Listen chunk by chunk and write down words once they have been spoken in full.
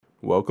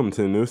Welcome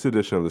to the newest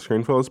edition of the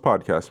Screenfellows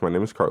podcast. My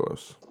name is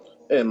Carlos.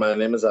 And my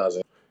name is Ozzy.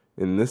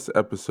 In this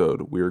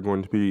episode, we are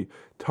going to be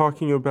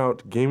talking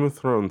about Game of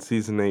Thrones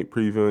Season 8,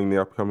 previewing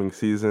the upcoming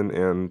season,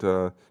 and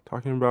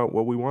talking about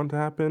what we want to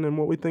happen and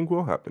what we think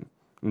will happen.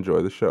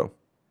 Enjoy the show.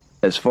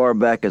 As far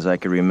back as I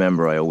can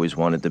remember, I always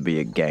wanted to be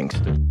a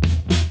gangster.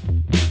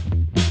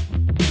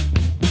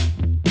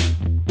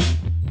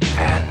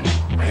 And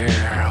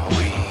here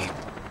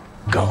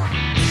we go.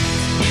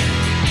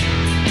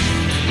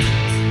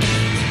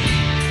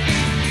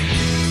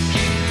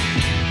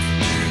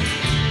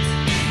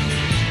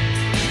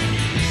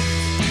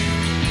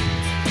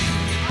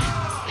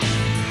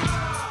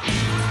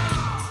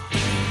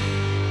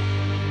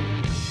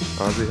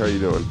 Ozzy, how you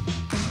doing?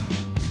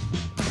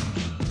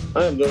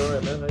 I am doing all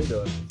right, man. How you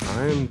doing?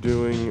 I am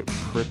doing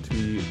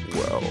pretty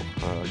well.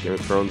 Game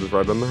of Thrones is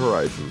right on the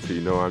horizon, so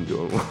you know I'm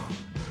doing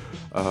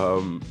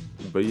well.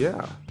 But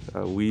yeah,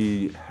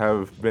 we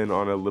have been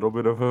on a little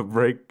bit of a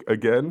break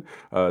again.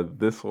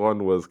 This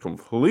one was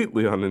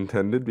completely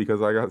unintended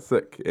because I got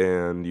sick,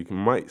 and you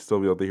might still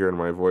be able to hear it in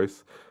my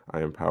voice. I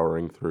am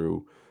powering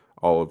through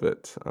all of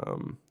it.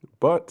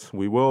 But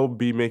we will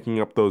be making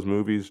up those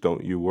movies,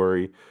 don't you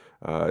worry.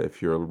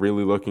 If you're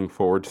really looking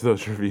forward to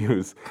those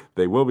reviews,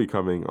 they will be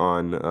coming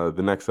on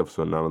the next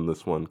episode, not on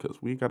this one,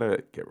 because we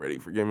gotta get ready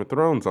for Game of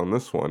Thrones on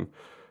this one.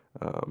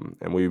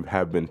 And we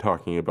have been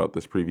talking about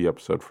this preview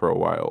episode for a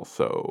while,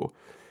 so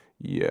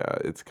yeah,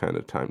 it's kind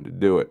of time to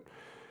do it.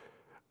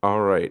 All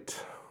right,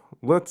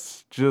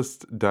 let's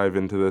just dive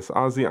into this.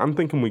 Ozzy, I'm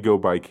thinking we go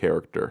by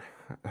character.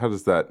 How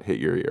does that hit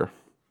your ear?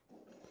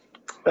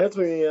 That's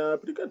pretty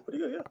good,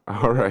 yeah.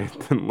 All right,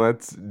 then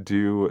let's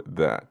do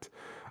that.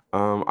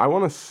 I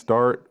want to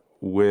start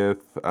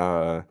with,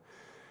 I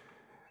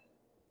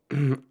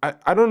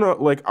don't know,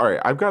 like, all right,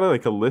 I've got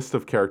a list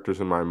of characters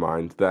in my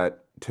mind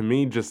that to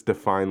me just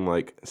define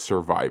like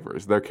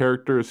survivors. They're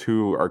characters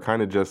who are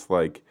kind of just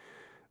like,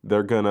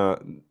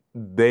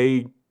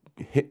 they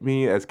hit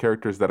me as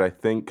characters that I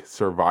think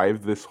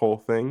survived this whole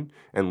thing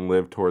and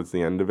lived towards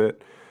the end of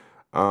it.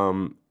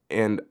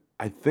 And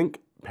I think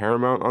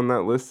paramount on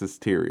that list is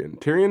Tyrion.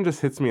 Tyrion just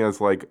hits me as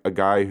like a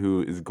guy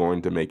who is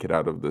going to make it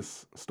out of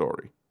this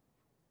story.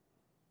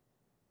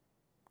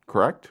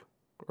 Correct?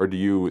 Or do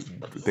you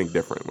think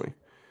differently?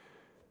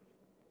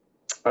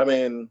 I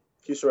mean,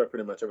 he survived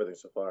pretty much everything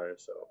so far,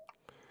 so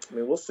I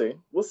mean, we'll see.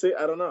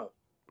 I don't know.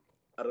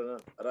 I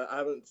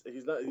haven't.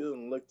 He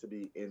doesn't look to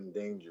be in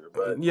danger,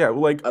 but yeah,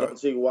 like I don't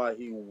see why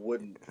he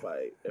wouldn't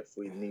fight if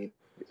we need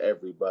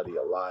everybody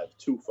alive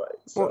to fight.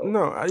 So, well,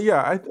 no,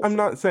 yeah, I'm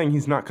not saying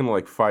he's not gonna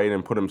like fight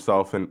and put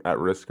himself at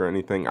risk or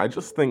anything. I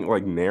just think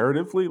like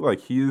narratively,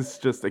 like he's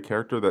just a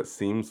character that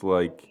seems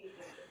like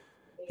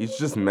he's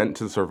just meant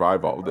to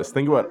survive all of this.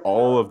 Think about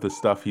all of the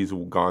stuff he's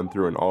gone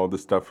through and all of the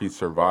stuff he's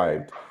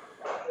survived.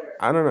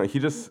 I don't know. He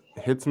just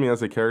hits me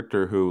as a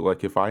character who,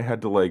 like, if I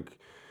had to, like,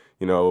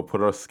 you know,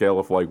 put a scale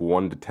of, like,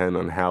 1 to 10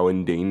 on how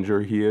in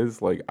danger he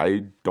is, like,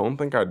 I don't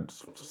think I'd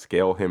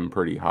scale him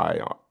pretty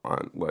high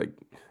on like,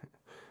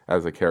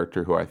 as a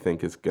character who I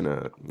think is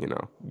gonna, you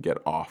know,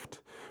 get offed.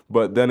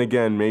 But then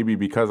again, maybe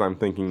because I'm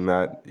thinking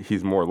that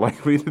he's more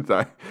likely to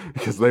die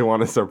because they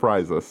want to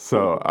surprise us.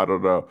 So, I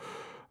don't know.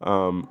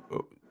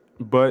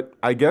 But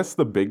I guess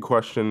the big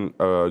question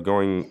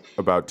going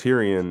about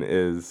Tyrion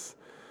is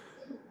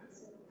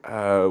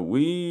I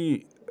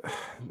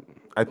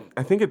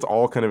think it's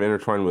all kind of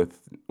intertwined with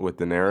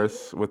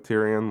Daenerys with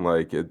Tyrion.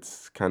 Like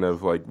it's kind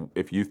of like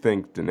if you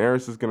think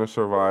Daenerys is going to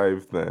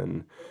survive,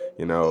 then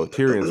you know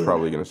Tyrion's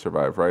probably going to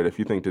survive, right? If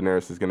you think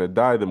Daenerys is going to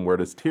die, then where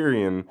does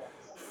Tyrion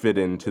fit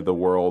into the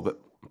world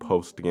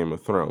post Game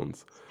of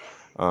Thrones?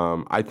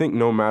 I think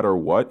no matter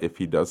what, if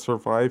he does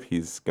survive,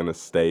 he's gonna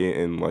stay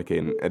in like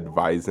an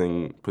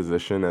advising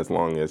position as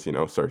long as you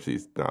know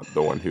Cersei's not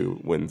the one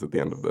who wins at the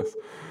end of this.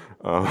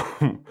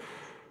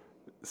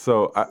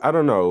 So I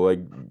don't know. Like,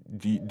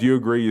 do you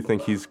agree? You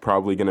think he's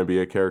probably gonna be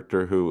a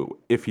character who,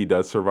 if he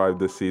does survive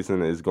this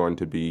season, is going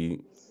to be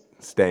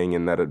staying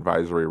in that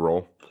advisory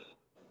role?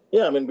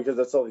 Yeah, I mean because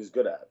that's all he's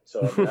good at. So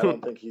I mean, I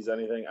don't think he's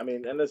anything. I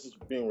mean, and this is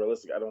being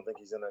realistic. I don't think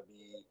he's gonna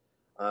be,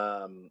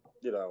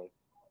 you know,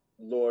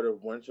 Lord of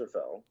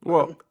Winterfell.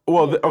 Well,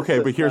 okay,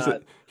 but here's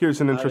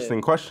an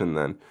interesting question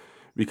then,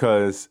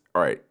 because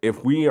all right,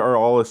 if we are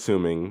all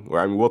assuming,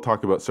 I mean, we'll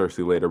talk about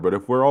Cersei later, but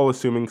if we're all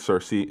assuming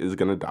Cersei is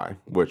gonna die,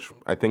 which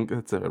I think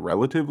that's a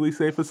relatively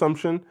safe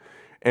assumption,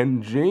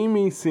 and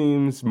Jaime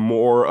seems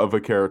more of a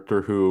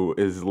character who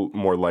is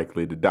more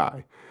likely to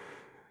die.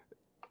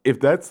 If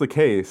that's the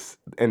case,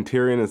 and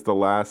Tyrion is the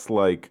last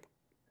like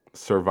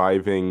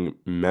surviving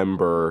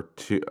member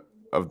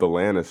of the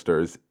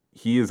Lannisters,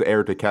 he is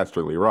heir to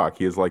Casterly Rock.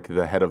 He is like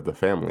the head of the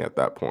family at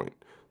that point.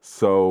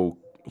 So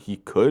he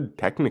could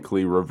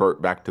technically revert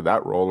back to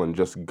that role and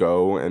just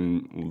go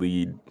and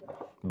be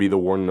the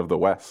Warden of the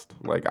West.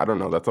 Like, I don't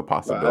know. That's a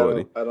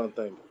possibility. I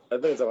think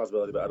it's a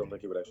possibility, but I don't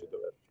think he would actually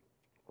do it.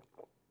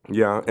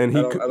 Yeah, and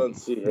I don't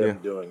see him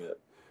doing it.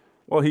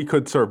 Well, he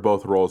could serve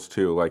both roles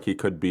too. Like he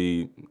could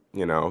be,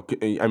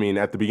 I mean,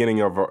 at the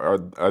beginning of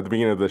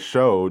the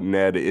show,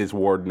 Ned is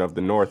Warden of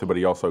the North, but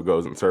he also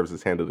goes and serves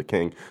as Hand of the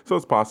King. So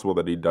it's possible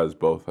that he does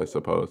both, I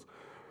suppose.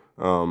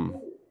 I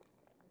don't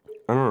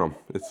know.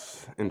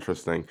 It's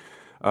interesting.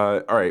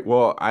 All right.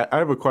 Well, I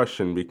have a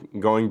question.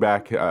 Going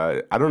back,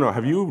 I don't know.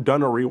 Have you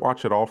done a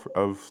rewatch at all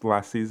of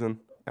last season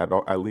at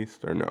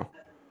least, or no?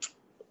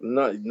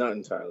 Not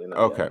entirely. Not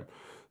Okay. Yet.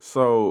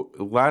 So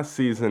last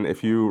season,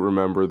 if you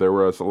remember, there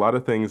was a lot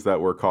of things that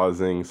were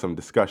causing some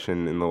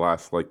discussion in the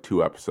last like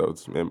 2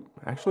 episodes.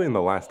 Actually, in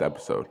the last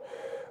episode,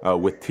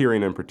 with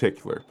Tyrion in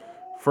particular.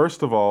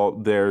 First of all,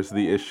 there's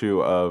the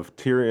issue of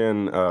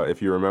Tyrion.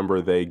 If you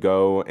remember, they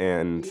go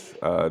and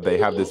they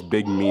have this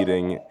big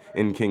meeting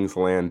in King's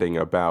Landing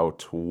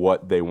about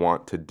what they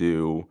want to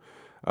do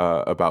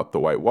about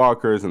the White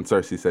Walkers, and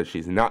Cersei says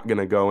she's not going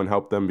to go and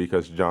help them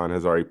because Jon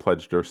has already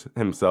pledged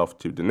himself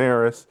to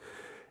Daenerys.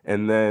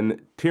 And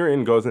then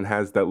Tyrion goes and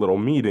has that little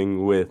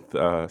meeting with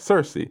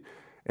Cersei,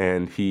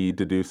 and he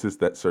deduces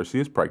that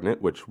Cersei is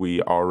pregnant, which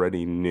we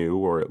already knew,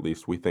 or at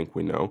least we think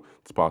we know.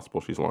 It's possible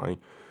she's lying.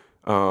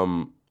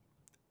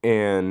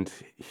 And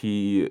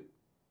it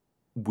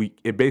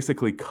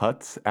basically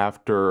cuts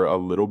after a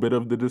little bit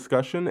of the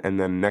discussion,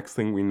 and then next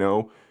thing we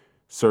know,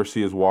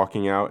 Cersei is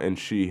walking out and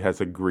she has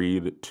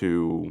agreed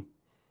to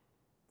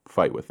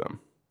fight with them.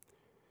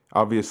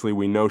 Obviously,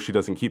 we know she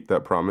doesn't keep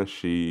that promise.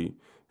 She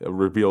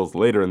reveals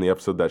later in the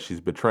episode that she's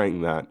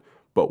betraying that.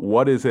 But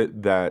what is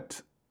it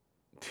that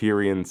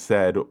Tyrion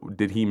said?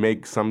 Did he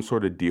make some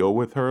sort of deal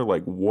with her?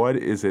 Like, what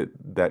is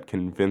it that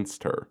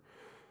convinced her?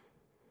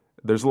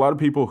 There's a lot of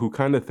people who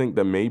kind of think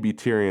that maybe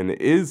Tyrion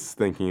is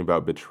thinking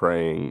about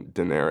betraying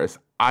Daenerys.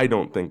 I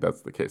don't think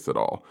that's the case at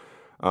all.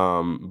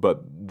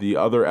 But the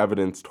other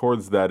evidence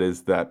towards that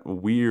is that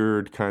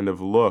weird kind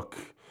of look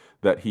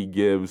that he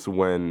gives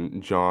when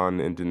Jon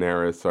and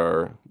Daenerys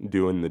are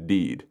doing the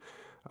deed.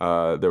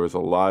 There was a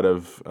lot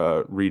of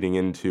reading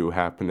into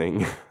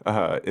happening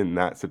in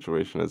that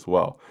situation as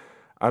well.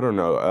 I don't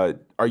know.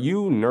 Are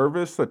you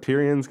nervous that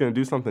Tyrion's going to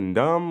do something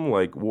dumb?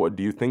 Like, what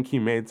do you think he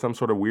made some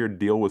sort of weird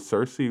deal with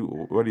Cersei?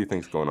 What do you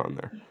think's going on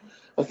there?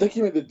 I think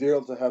he made the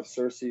deal to have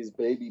Cersei's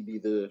baby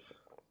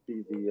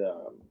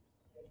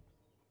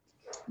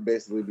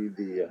basically be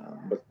the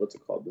what's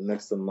it called? The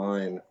next in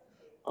line.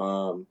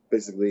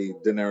 Basically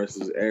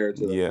Daenerys' heir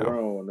to the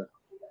throne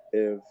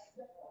if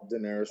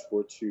Daenerys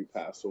were to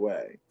pass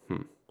away.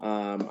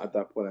 At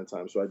that point in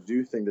time. So I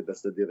do think that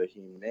that's the deal that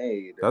he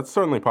made. That's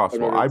certainly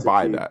possible. I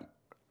buy that.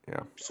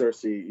 Yeah.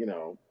 Cersei,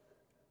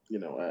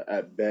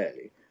 at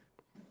bay.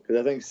 Because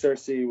I think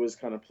Cersei was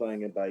kind of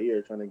playing it by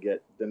ear, trying to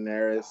get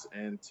Daenerys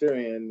and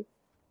Tyrion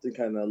to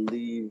kind of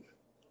leave,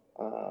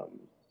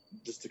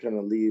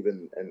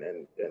 and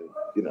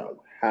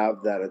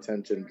have that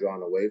attention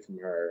drawn away from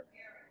her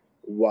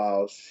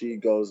while she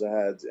goes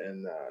ahead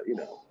and,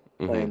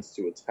 plans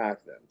to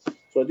attack them.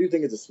 So I do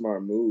think it's a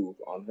smart move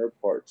on her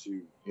part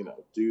to,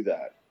 do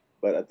that.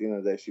 But at the end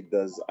of the day, she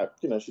does, as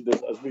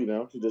we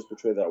know, she does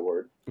portray that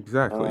word.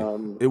 Exactly.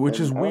 Which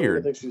is weird.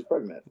 I don't think she's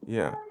pregnant.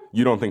 Yeah.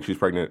 You don't think she's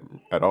pregnant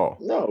at all?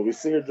 No, we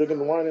see her drinking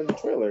the wine in the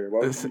trailer.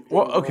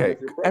 Well, okay.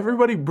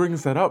 Everybody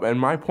brings that up. And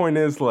my point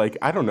is, like,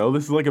 I don't know.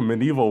 This is like a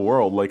medieval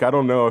world. Like, I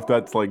don't know if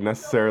that's, like,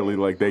 necessarily,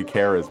 like, they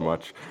care as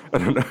much. I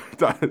don't know.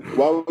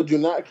 Why would you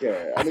not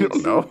care? I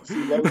don't know.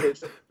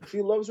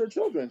 She loves her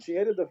children. She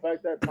hated the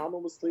fact that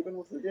Tommen was sleeping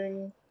with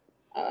freaking...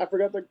 I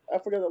forgot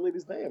that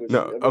lady's name.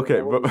 No,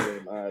 okay, but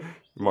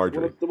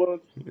Marjorie.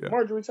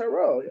 Marjorie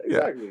Tyrell.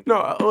 Exactly. Yeah.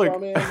 No,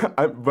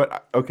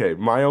 okay.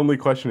 My only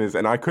question is,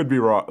 and I could be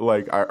wrong.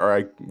 Like,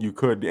 you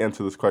could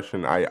answer this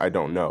question. I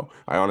don't know.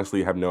 I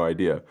honestly have no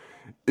idea.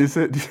 Is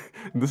it?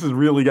 This is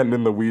really getting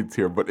in the weeds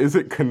here. But is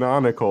it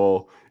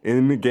canonical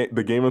in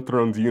the Game of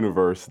Thrones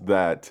universe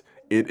that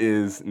it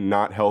is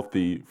not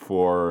healthy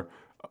for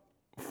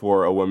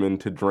a woman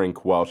to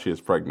drink while she is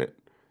pregnant?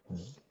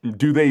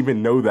 Do they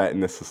even know that in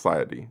this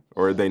society,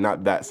 or are they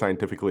not that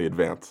scientifically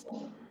advanced?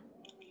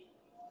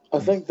 I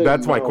think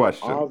that's my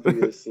question.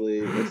 Obviously,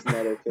 it's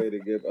not okay to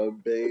give a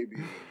baby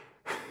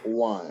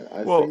wine.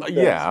 I think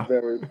that's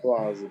very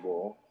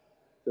plausible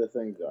to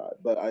think that,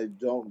 but I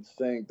don't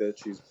think that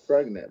she's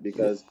pregnant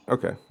because.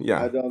 Okay,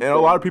 yeah, and a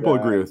lot of people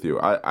agree with you.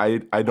 I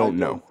don't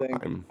know.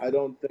 I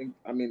don't think.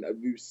 I mean,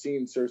 we've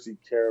seen Cersei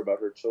care about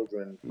her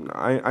children.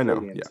 I know.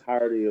 For the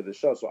entirety of the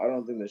show, so I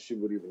don't think that she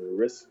would even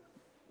risk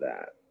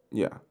that.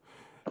 Yeah,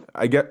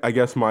 I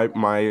guess my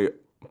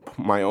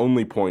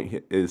only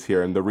point is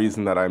here, and the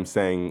reason that I'm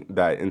saying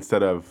that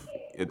instead of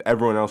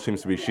everyone else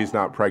seems to be she's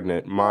not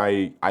pregnant,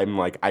 I'm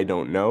like I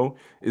don't know,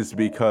 is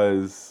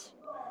because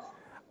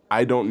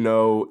I don't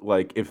know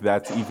like if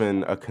that's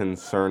even a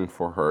concern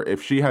for her.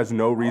 If she has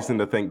no reason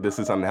to think this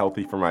is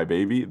unhealthy for my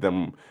baby,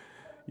 then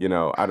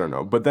I don't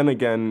know. But then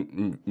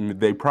again,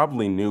 they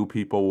probably knew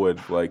people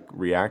would like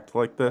react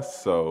like this,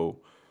 so.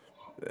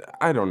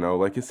 I don't know.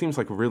 Like, it seems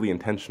like a really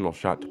intentional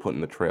shot to put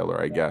in the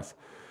trailer, I guess.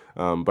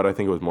 But I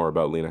think it was more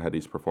about Lena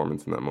Headey's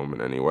performance in that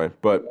moment anyway.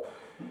 But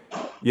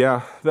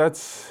yeah,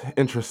 that's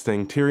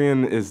interesting.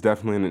 Tyrion is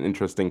definitely in an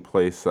interesting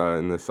place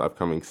in this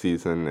upcoming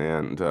season,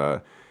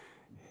 and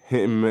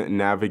him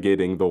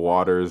navigating the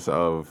waters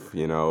of,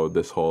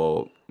 this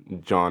whole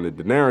Jon and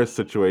Daenerys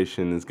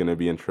situation is going to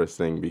be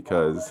interesting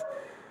because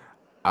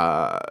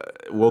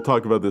we'll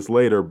talk about this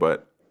later,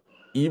 but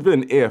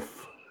even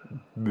if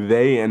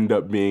they end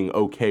up being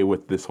okay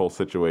with this whole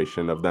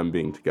situation of them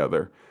being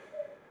together,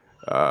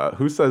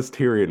 who says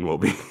Tyrion will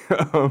be?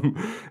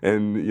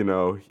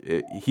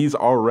 He's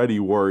already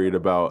worried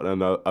about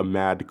a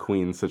Mad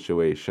Queen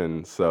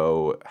situation,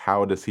 so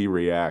how does he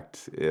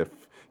react if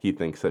he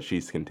thinks that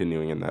she's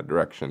continuing in that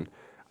direction?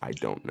 I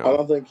don't know. I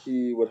don't think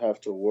he would have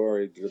to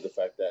worry due to the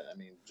fact that,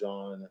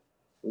 Jon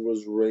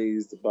was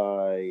raised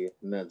by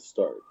Ned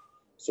Stark.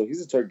 So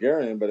he's a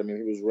Targaryen, but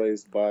he was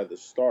raised by the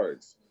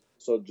Starks.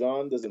 So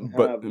Jon doesn't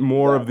have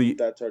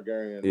that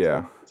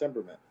Targaryen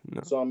temperament.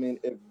 No. So,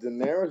 if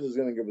Daenerys is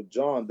going to give it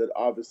Jon, that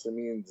obviously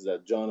means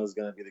that Jon is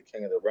going to be the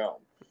king of the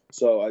realm.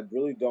 So I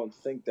really don't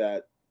think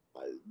that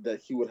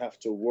he would have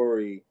to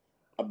worry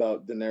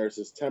about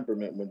Daenerys'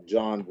 temperament when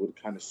Jon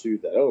would kind of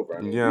soothe that over.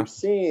 We've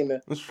seen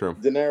that's true.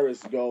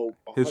 Daenerys go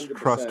 100% his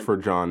trust for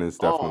Jon is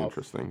definitely off.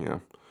 Interesting, yeah.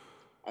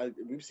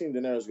 We've seen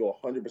Daenerys go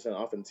 100%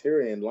 off in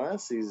Tyrion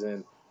last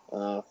season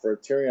for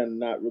Tyrion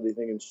not really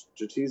thinking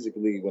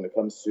strategically when it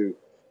comes to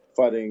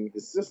fighting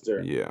his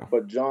sister. Yeah.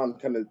 But Jon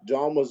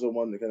was the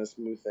one that kind of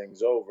smoothed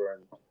things over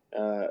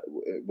and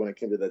when it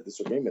came to that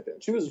disagreement there.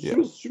 She was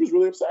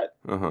really upset.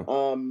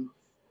 Uh-huh.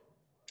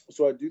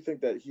 So I do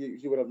think that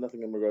he would have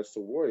nothing in regards to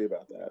worry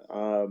about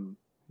that.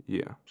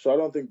 Yeah. So I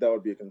don't think that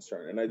would be a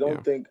concern. And I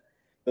don't think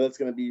that's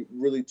going to be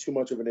really too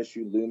much of an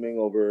issue looming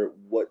over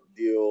what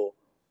deal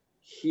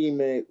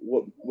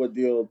what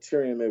deal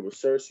Tyrion made with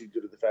Cersei,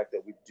 due to the fact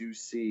that we do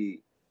see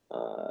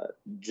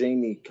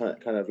Jaime kind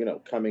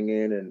of coming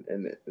in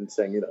and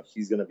saying,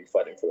 he's going to be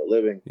fighting for the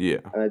living. Yeah.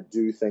 And I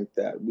do think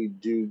that we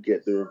do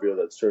get the reveal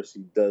that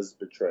Cersei does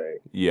betray.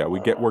 Yeah, we're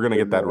going to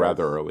get that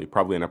rather early,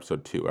 probably in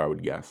episode 2, I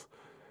would guess.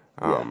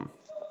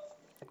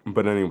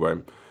 But anyway,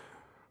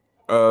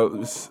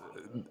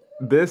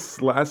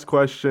 this last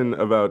question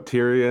about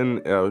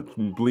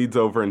Tyrion bleeds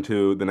over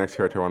into the next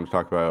character I want to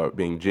talk about,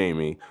 being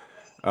Jaime.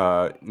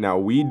 Now,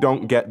 we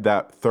don't get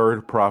that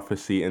third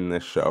prophecy in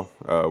this show.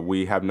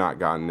 We have not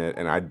gotten it,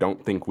 and I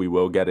don't think we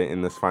will get it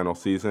in this final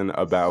season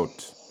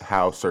about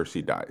how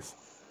Cersei dies.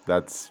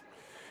 That's,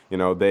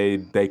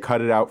 they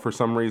cut it out for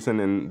some reason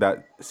in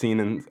that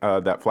scene in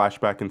that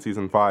flashback in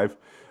season 5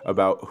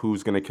 about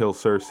who's going to kill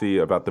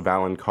Cersei, about the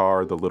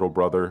Valonqar, the little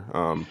brother.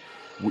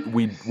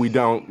 We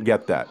don't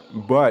get that.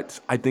 But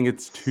I think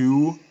it's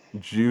too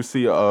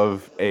juicy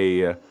of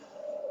a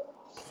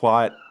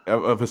plot,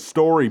 of a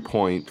story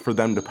point for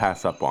them to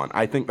pass up on.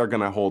 I think they're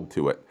going to hold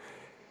to it.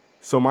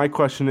 So my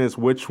question is,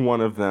 which one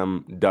of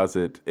them does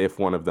it, if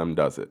one of them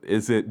does it?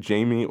 Is it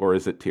Jaime or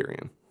is it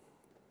Tyrion?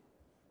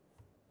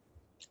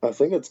 I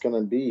think it's going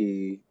to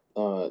be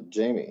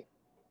Jaime.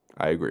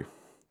 I agree.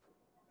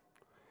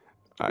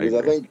 I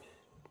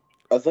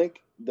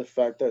think the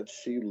fact that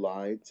she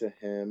lied to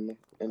him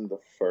in the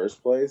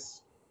first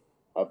place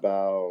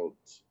about,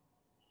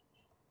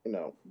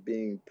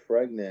 being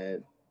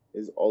pregnant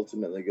is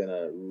ultimately going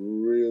to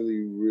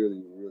really,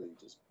 really, really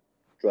just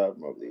drive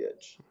him over the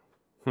edge.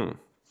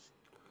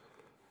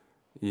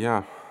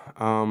 Yeah.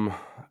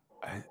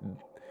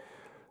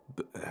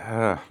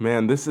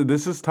 Man, this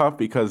is tough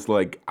because,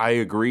 I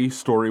agree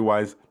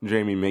story-wise,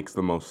 Jaime makes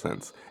the most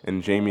sense.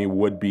 And Jaime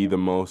would be the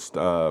most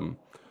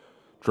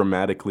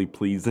dramatically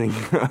pleasing.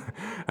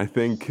 I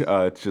think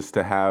just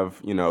to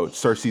have,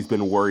 Cersei's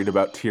been worried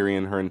about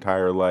Tyrion her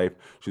entire life.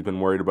 She's been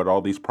worried about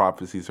all these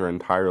prophecies her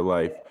entire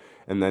life.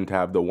 And then to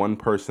have the one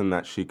person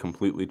that she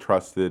completely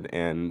trusted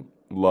and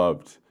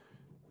loved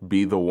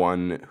be the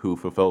one who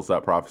fulfills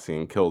that prophecy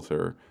and kills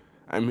her.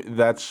 I mean,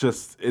 that's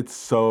just, it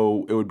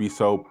would be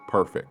so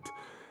perfect.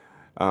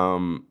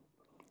 I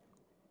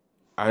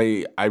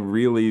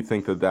really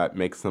think that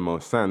makes the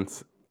most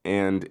sense.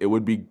 And it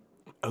would be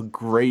a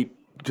great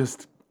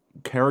just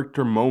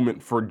character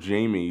moment for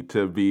Jaime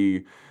to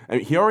be. I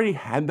mean, he already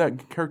had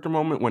that character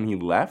moment when he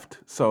left,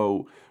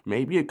 so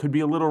maybe it could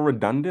be a little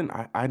redundant.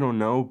 I don't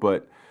know,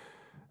 but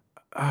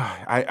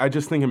I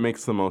just think it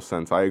makes the most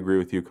sense. I agree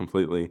with you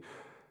completely.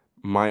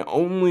 My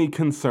only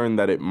concern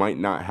that it might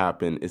not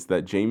happen is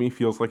that Jaime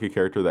feels like a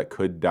character that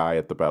could die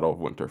at the Battle of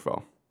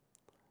Winterfell.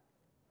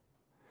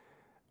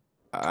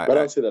 I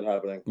don't see that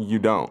happening. You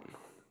don't?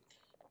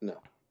 No.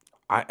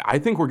 I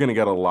think we're going to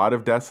get a lot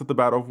of deaths at the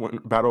Battle of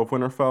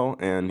Winterfell,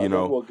 and I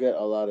think we'll get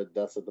a lot of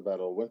deaths at the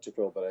Battle of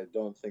Winterfell, but I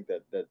don't think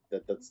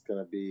that's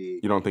going to be.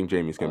 You don't think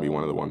Jaime's going to be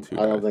one of the ones who?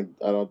 I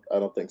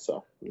don't think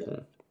so. Yeah.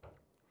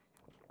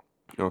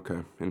 Okay,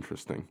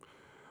 interesting.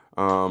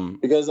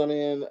 Because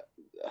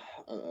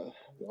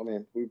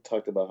we've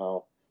talked about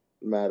how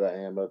mad I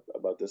am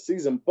about this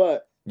season,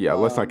 but yeah,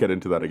 let's not get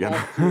into that again.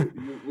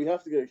 We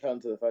have to get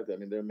account to the fact that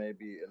there may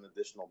be an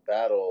additional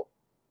battle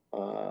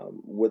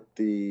with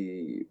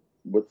the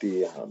with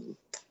the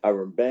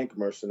Iron Bank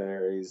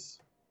mercenaries,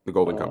 The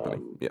Golden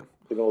Company. Yeah.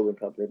 the Golden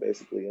Company,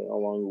 basically,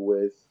 along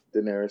with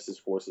Daenerys'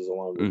 forces,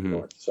 along with the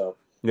North. So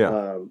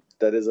Yeah.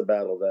 that is a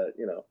battle that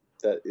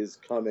that is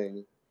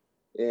coming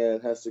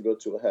and has to go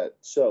to a head.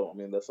 So I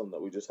mean, that's something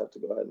that we just have to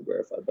go ahead and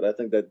verify. But I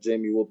think that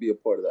Jaime will be a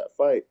part of that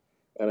fight,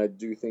 and I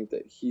do think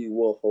that he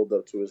will hold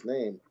up to his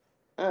name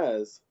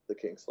as the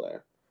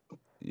Kingslayer.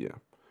 Yeah.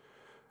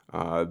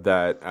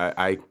 That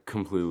I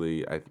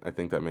completely I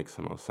think that makes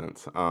the most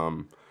sense.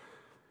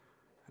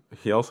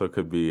 He also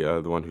could be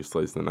the one who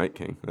slays the Night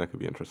King. That could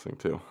be interesting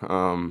too.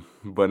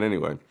 But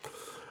anyway,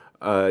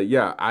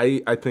 yeah,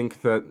 I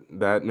think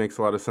that makes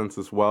a lot of sense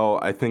as well.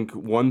 I think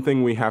one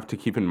thing we have to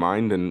keep in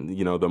mind, and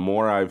the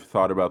more I've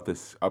thought about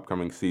this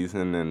upcoming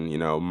season, and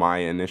my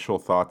initial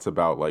thoughts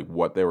about like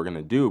what they were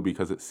gonna do,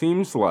 because it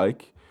seems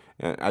like,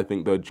 I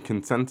think the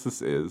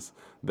consensus is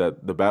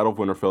that the Battle of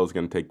Winterfell is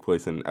going to take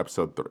place in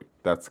episode 3.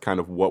 That's kind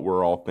of what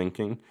we're all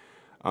thinking.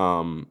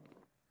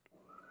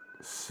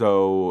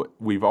 So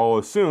we've all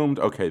assumed,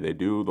 okay, they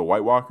do the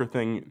White Walker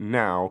thing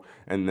now,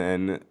 and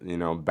then,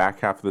 back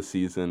half of the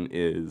season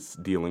is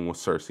dealing with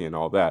Cersei and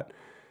all that.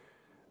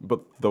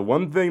 But the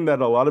one thing that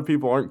a lot of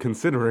people aren't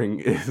considering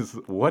is,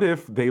 what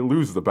if they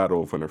lose the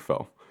Battle of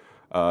Winterfell,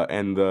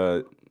 and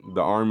the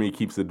army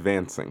keeps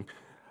advancing?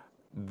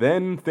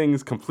 Then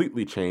things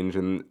completely change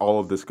and all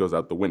of this goes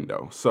out the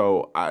window.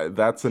 So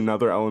that's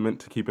another element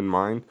to keep in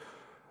mind.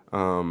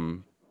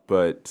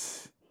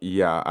 But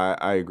yeah,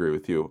 I agree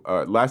with you.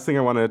 Last thing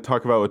I want to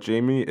talk about with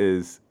Jaime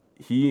is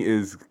he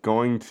is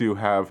going to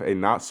have a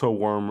not so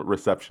warm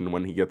reception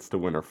when he gets to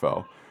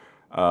Winterfell.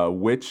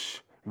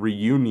 Which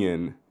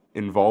reunion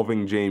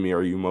involving Jaime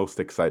are you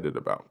most excited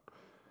about?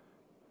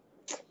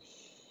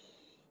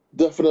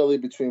 Definitely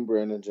between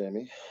Bran and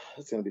Jaime.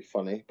 It's going to be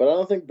funny. But I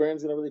don't think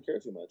Bran's going to really care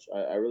too much.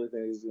 I really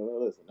think he's going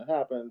to listen. It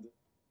happened,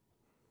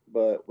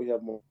 but we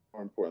have more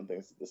important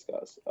things to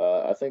discuss.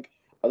 I think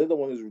the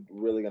one who's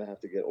really going to have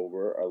to get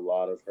over a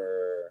lot of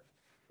her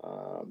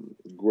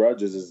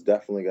grudges is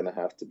definitely going to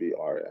have to be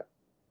Arya.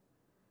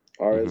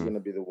 Arya is going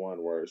to be the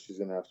one where she's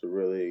going to have to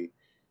really,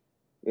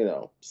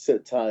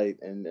 sit tight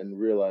and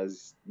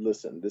realize,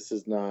 listen, this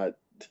is not,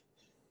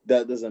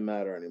 that doesn't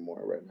matter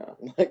anymore right now.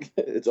 Like,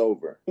 it's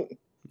over.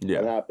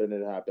 Yeah. It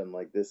happened.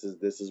 Like, this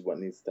is what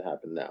needs to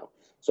happen now.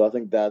 So I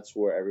think that's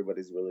where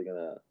everybody's really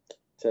gonna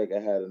take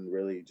ahead and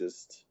really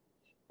just.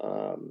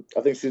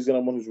 I think she's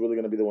one who's really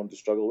gonna be the one to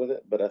struggle with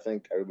it. But I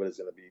think everybody's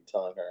gonna be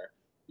telling her,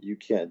 "You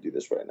can't do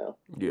this right now.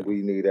 Yeah.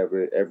 We need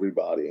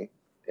everybody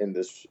in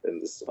this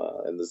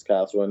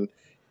castle and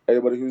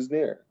everybody who's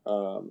near."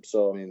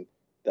 So I mean,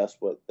 that's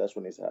what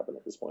needs to happen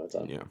at this point in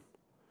time. Yeah.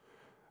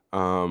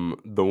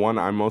 The one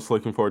I'm most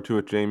looking forward to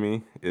with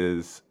Jaime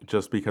is,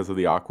 just because of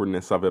the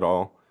awkwardness of it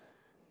all,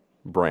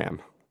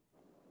 Bran.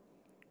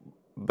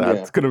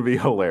 That's gonna be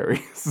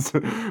hilarious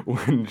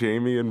when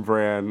Jaime and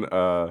Bran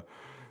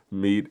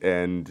meet,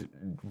 and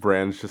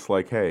Bran's just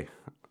like, "Hey,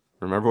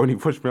 remember when you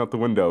pushed me out the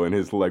window?" in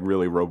his like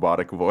really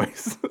robotic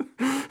voice.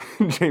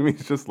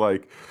 Jaime's just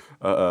like,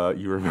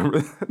 "You remember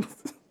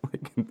that?"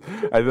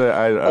 I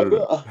don't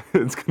know.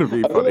 It's gonna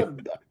be funny.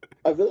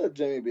 I feel like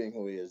Jaime, being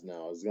who he is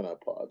now, is gonna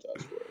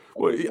apologize for it.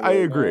 Well, I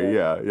agree.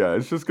 Yeah.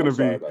 It's just gonna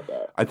be.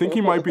 I think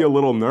he might be a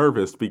little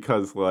nervous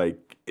because,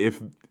 like,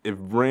 if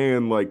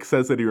Bran like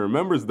says that he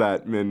remembers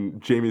that,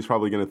 then Jaime's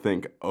probably gonna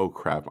think, "Oh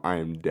crap, I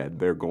am dead.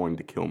 They're going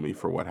to kill me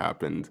for what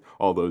happened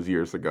all those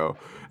years ago."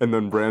 And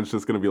then Bran's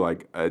just gonna be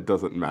like, "It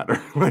doesn't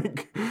matter,"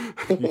 like,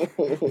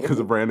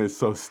 because Bran is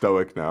so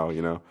stoic now,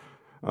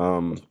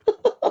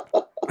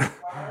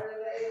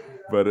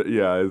 But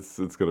yeah, it's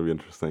going to be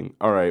interesting.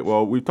 All right,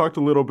 well, we've talked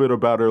a little bit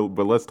about her,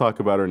 but let's talk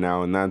about her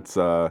now, and that's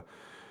Cersei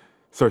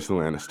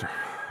Lannister.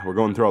 We're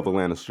going through all the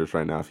Lannisters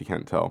right now, if you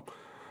can't tell.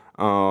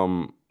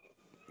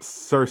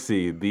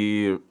 Cersei,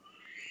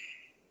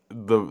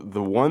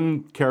 the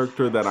one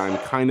character that I'm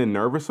kind of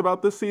nervous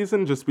about this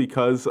season, just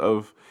because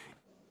of,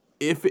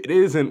 if it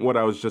isn't what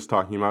I was just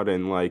talking about,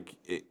 and like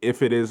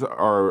if it is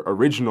our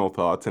original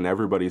thoughts and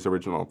everybody's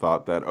original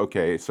thought that,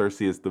 okay,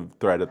 Cersei is the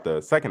threat at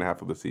the second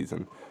half of the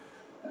season,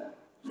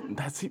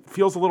 that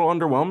feels a little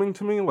underwhelming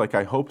to me. Like,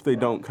 I hope they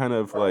don't kind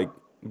of like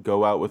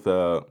go out with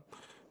a,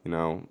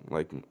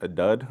 like a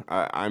dud.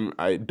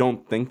 I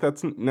don't think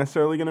that's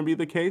necessarily going to be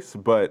the case,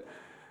 but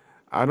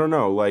I don't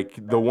know.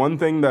 Like, the one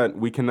thing that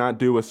we cannot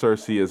do with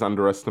Cersei is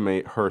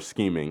underestimate her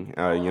scheming.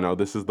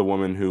 This is the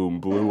woman who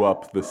blew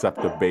up the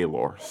Sept of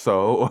Baelor.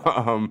 So,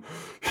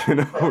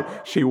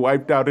 she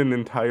wiped out an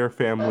entire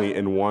family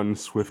in one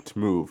swift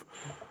move.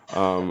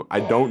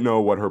 I don't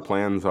know what her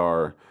plans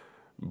are,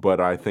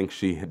 but I think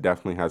she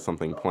definitely has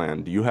something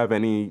planned. Do you have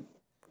any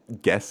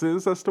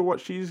guesses as to what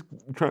she's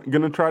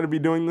going to try to be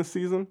doing this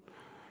season?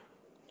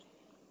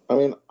 I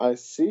mean, I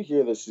see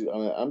here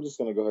that I'm just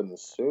going to go ahead and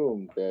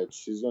assume that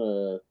she's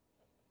going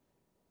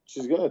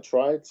to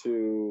try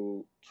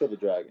to kill the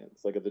dragons.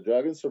 Like, if the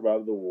dragons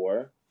survive the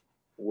war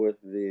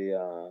with the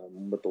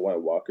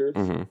White Walkers,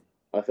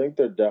 I think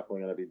they're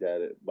definitely going to be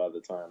dead by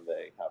the time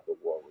they have the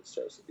war with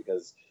Cersei,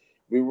 because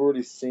we've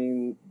already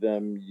seen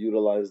them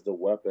utilize the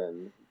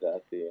weapon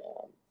that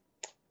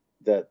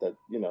that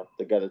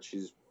the guy that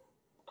she's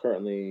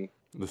currently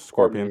The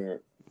Scorpion. partnering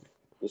her,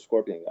 the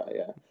Scorpion guy,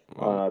 yeah.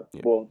 Yeah.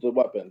 Well, the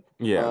weapon.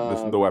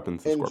 Yeah, the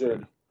weapon's the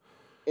Scorpion.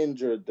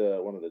 Injured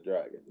one of the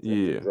dragons,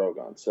 Yeah.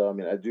 Drogon. So I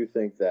mean, I do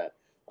think that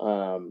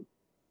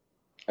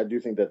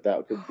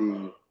that could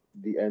be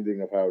the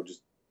ending of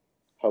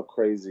how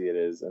crazy it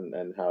is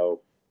and how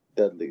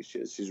deadly she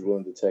is. She's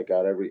willing to take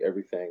out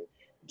everything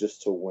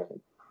just to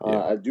win.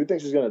 Yeah. I do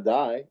think she's gonna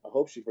die. I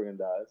hope she freaking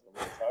dies. I'm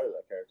really tired of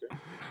that character.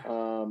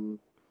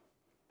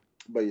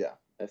 But yeah,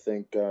 I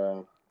think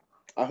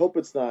I hope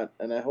it's not,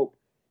 and I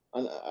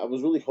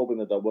was really hoping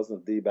that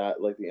wasn't the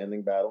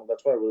ending battle.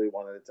 That's why I really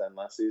wanted it to end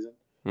last season.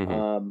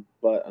 Mm-hmm.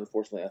 But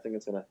unfortunately, I think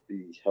it's gonna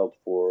be held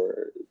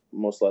for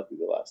most likely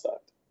the last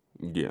act.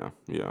 Yeah.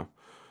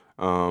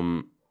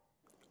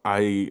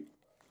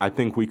 I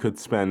think we could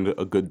spend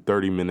a good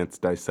 30 minutes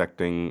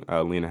dissecting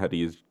Lena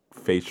Headey's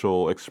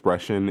facial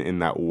expression in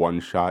that one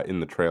shot in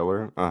the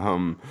trailer.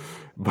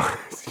 But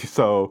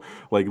so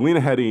like Lena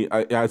Headey,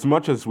 as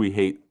much as we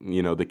hate,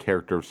 the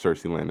character of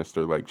Cersei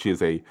Lannister, like she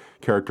is a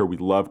character we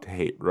love to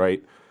hate,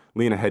 right?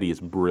 Lena Headey is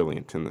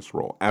brilliant in this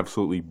role,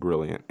 absolutely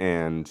brilliant,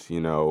 and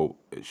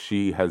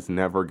she has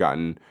never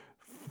gotten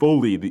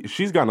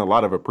she's gotten a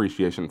lot of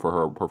appreciation for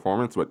her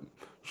performance, but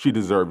she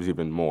deserves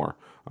even more.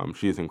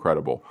 She is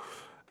incredible.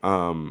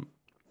 And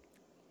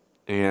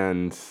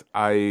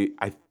I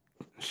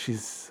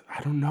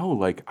don't know,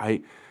 like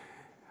I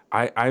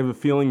have a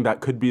feeling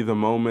that could be the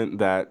moment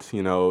that,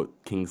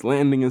 King's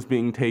Landing is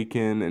being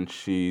taken and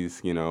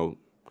she's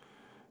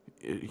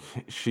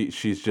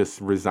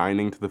just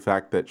resigning to the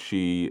fact that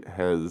she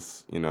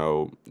has,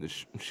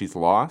 she's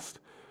lost.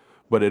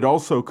 But it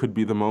also could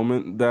be the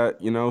moment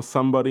that,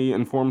 somebody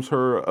informs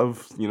her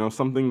of,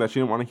 something that she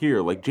didn't want to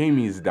hear, like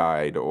Jaime's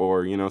died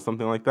or,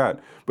 something like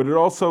that. But it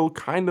also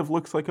kind of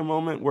looks like a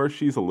moment where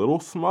she's a little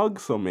smug,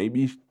 so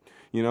maybe,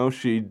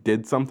 she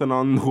did something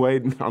on the way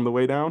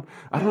down.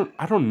 I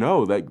don't know.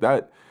 Like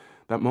that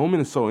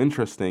moment is so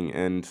interesting,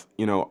 and,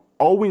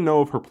 all we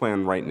know of her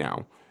plan right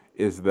now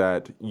is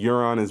that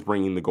Euron is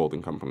bringing the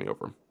Golden Company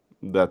over.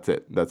 That's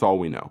it. That's all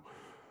we know.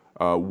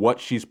 What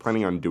she's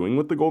planning on doing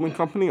with the Golden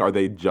Company. Are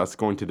they just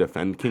going to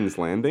defend King's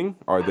Landing?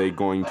 Are they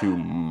going to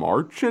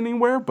march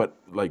anywhere? But,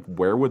 like,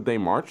 where would they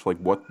march? Like,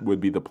 what would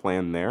be the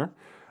plan there?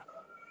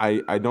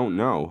 I don't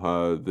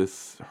know.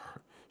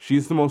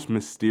 She's the most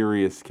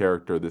mysterious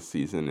character this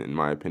season, in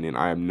my opinion.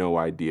 I have no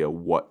idea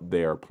what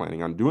they are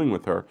planning on doing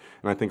with her.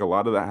 And I think a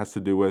lot of that has to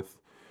do with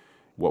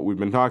what we've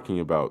been talking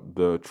about.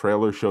 The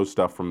trailer shows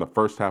stuff from the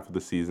first half of the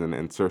season,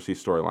 and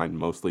Cersei's storyline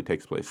mostly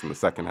takes place in the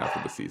second half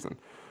of the season.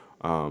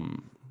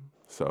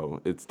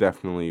 So it's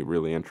definitely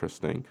really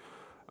interesting.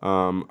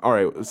 All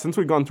right, since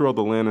we've gone through all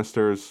the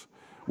Lannisters,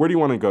 where do you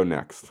want to go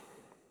next?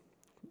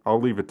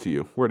 I'll leave it to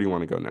you. Where do you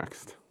want to go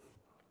next?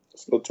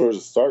 Let's go towards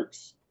the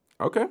Starks.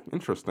 Okay,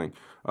 interesting.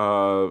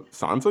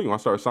 Sansa, you want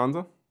to start with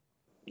Sansa?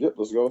 Yep,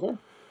 let's go with her.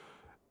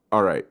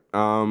 All right.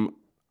 I'm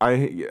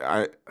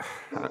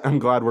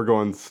glad we're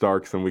going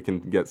Starks and we can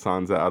get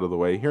Sansa out of the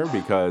way here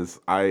because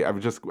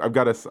I've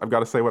got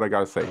to say what I got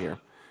to say here.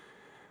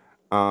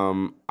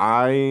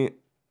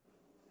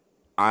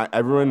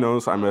 Everyone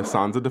knows I'm a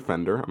Sansa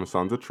defender. I'm a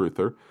Sansa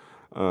truther.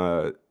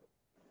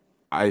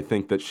 I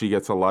think that she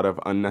gets a lot of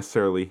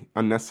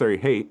unnecessary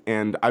hate,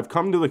 and I've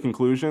come to the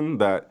conclusion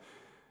that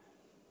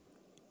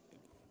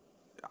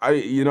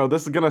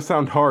this is gonna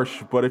sound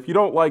harsh, but if you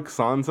don't like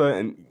Sansa,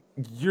 and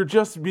you're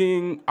just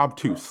being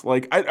obtuse.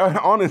 Like, I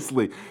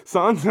honestly,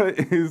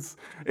 Sansa is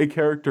a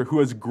character who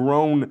has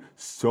grown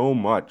so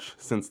much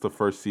since the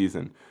first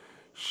season.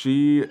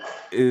 She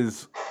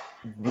has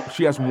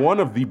one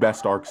of the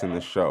best arcs in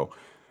this show.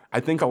 I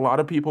think a lot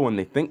of people, when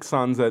they think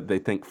Sansa, they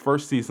think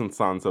first season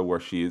Sansa, where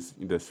she's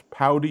this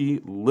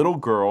pouty little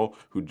girl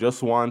who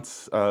just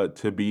wants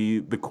to be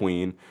the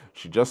queen.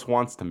 She just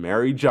wants to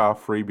marry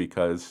Joffrey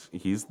because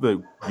he's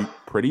the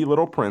pretty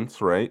little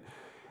prince, right?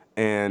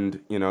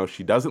 And,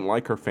 she doesn't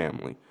like her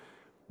family.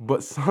 But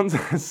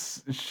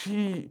Sansa,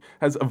 she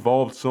has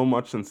evolved so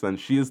much since then.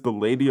 She is the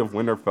Lady of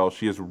Winterfell.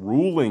 She is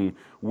ruling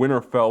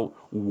Winterfell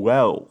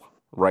well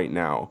right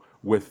now,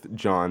 with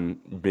Jon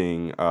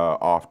being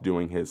off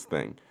doing his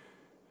thing.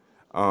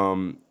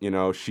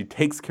 She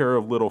takes care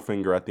of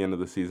Littlefinger at the end of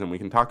the season. We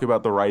can talk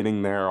about the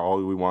writing there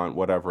all we want,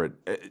 whatever.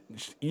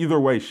 Either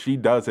way, she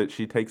does it.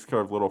 She takes care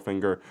of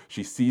Littlefinger.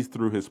 She sees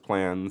through his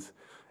plans,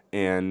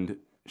 and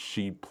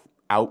she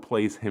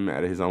outplays him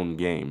at his own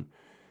game.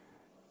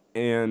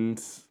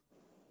 And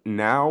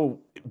now,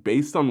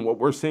 based on what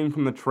we're seeing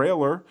from the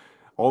trailer,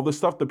 all the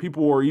stuff that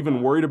people were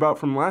even worried about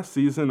from last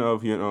season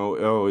of,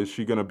 is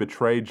she going to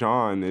betray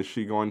Jon? Is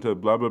she going to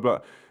blah, blah, blah?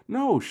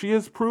 No, she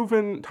has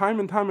proven time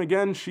and time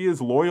again she is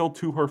loyal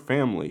to her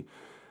family.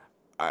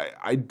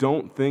 I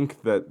don't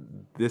think that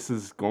this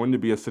is going to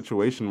be a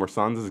situation where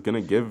Sansa is going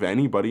to give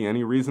anybody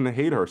any reason to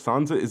hate her.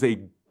 Sansa's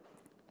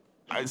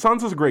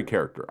a great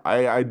character.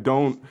 I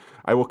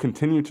will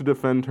continue to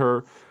defend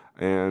her,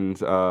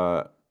 and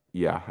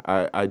Yeah,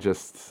 I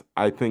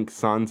think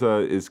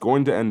Sansa is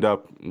going to end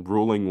up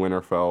ruling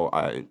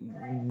Winterfell.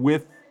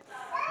 With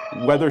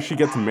whether she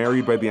gets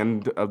married by the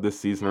end of this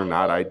season or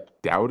not, I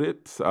doubt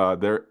it.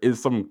 There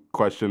is some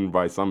question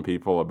by some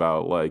people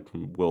about like,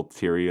 will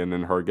Tyrion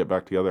and her get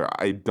back together?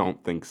 I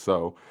don't think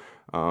so.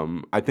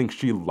 I think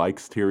she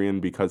likes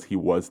Tyrion because he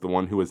was the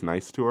one who was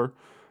nice to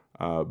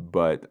her,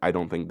 but I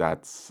don't think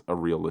that's a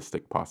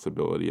realistic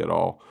possibility at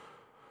all.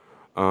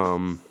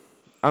 Um,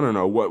 I don't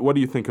know. What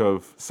do you think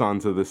of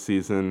Sansa this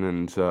season?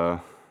 And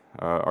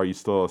are you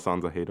still a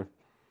Sansa hater?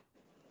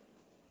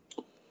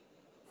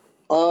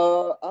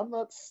 I'm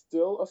not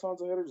still a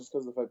Sansa hater just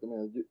because of the fact that,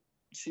 man,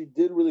 she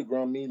did really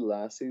grow me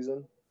last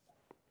season,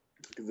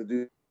 because I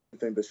do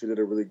think that she did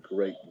a really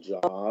great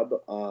job.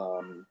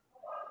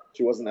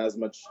 She wasn't as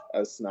much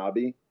as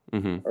snobby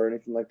Mm-hmm. or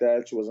anything like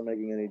that. She wasn't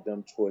making any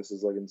dumb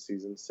choices like in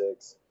season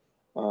 6.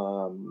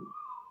 Um,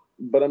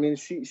 but I mean,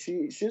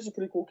 she's a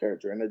pretty cool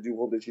character, and I do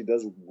hope that she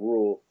does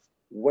rule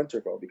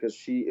Winterfell because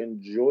she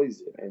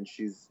enjoys it and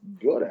she's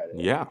good at it.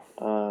 Yeah.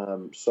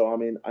 So I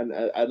mean,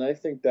 and I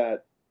think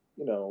that,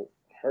 you know,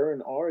 her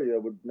and Arya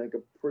would make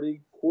a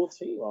pretty cool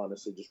team,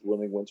 honestly, just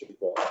ruling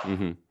Winterfell.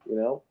 Mm-hmm.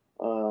 You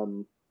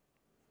know,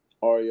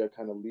 Arya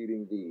kind of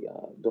leading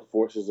the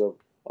forces of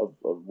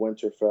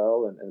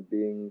Winterfell and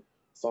being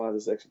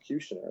Sansa's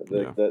executioner.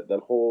 Yeah.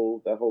 That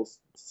whole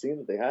scene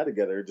that they had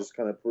together just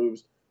kind of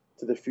proves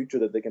to the future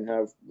that they can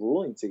have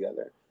ruling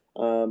together.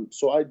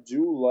 So I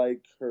do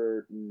like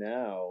her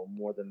now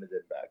more than they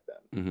did back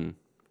then.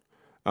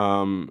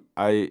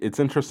 Mm-hmm. It's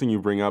interesting you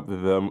bring up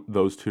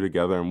those two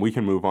together, and we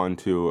can move on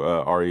to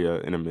Arya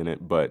in a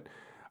minute. But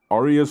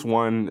Arya's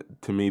one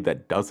to me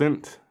that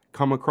doesn't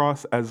come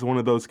across as one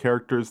of those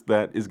characters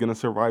that is going to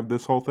survive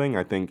this whole thing.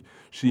 I think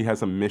she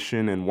has a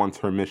mission, and once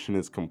her mission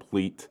is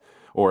complete,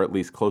 or at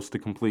least close to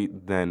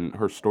complete, then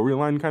her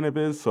storyline kind of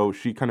is. So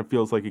she kind of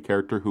feels like a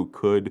character who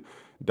could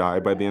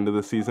die by the end of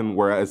the season,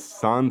 whereas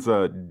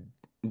Sansa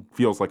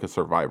feels like a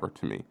survivor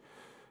to me.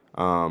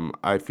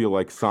 I feel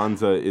like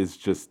Sansa is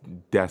just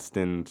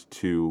destined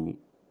to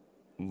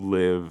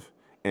live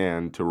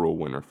and to rule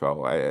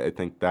Winterfell. I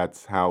think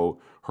that's how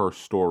her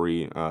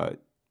story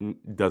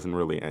doesn't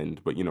really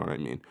end, but you know what I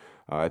mean.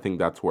 I think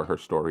that's where her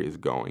story is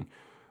going.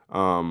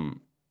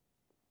 Um,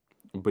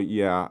 but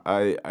yeah,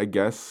 I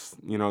guess,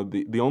 you know,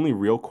 the only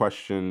real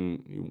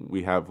question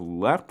we have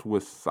left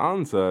with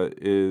Sansa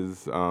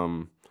is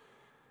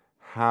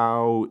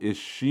how is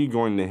she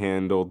going to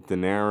handle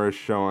Daenerys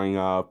showing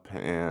up?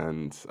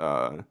 And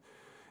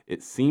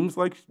it seems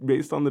like,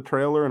 based on the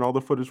trailer and all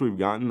the footage we've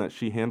gotten, that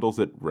she handles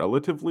it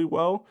relatively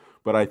well.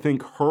 But I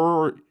think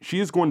she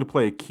is going to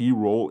play a key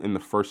role in the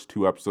first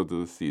 2 episodes of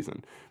the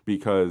season,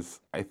 because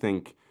I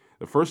think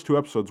the first 2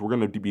 episodes we're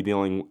going to be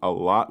dealing a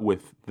lot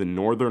with the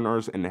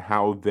Northerners and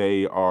how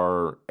they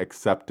are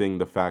accepting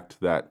the fact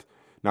that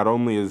not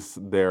only is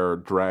there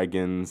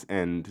dragons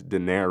and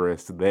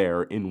Daenerys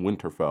there in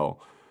Winterfell,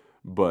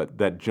 but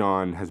that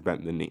Jon has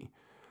bent the knee.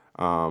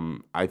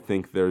 I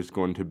think there's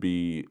going to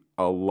be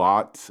a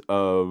lot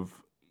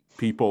of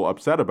people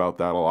upset about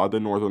that, a lot of the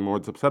Northern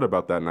Lords upset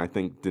about that, and I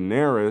think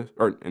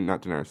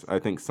I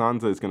think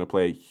Sansa is going to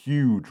play a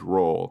huge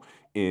role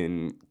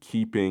in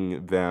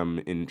keeping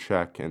them in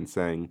check and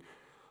saying,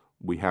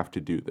 we have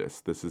to do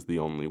this. This is the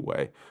only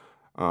way.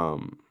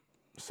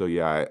 So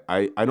yeah,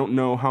 I don't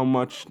know how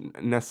much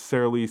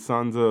necessarily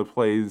Sansa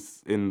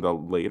plays in the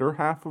later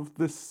half of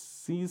this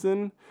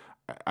season.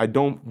 I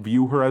don't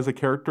view her as a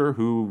character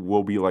who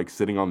will be like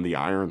sitting on the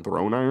Iron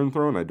Throne.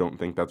 I don't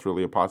think that's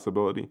really a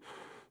possibility.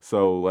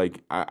 So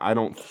like I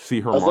don't see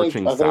her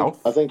marching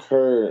south. I think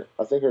her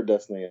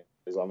destiny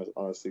is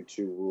honestly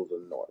to rule the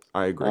North.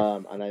 I agree.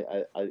 And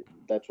I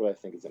that's what I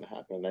think is going to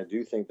happen. And I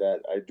do think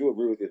that I do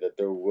agree with you that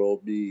there will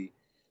be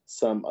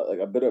some like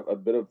a bit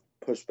of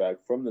pushback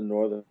from the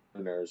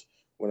Northerners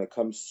when it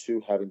comes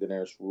to having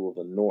Daenerys rule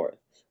the North.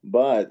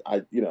 But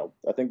I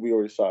think we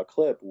already saw a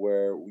clip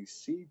where we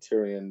see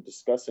Tyrion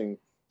discussing,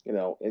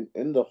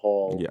 in the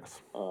hall,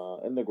 Yes.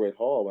 In the Great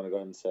Hall. I want to go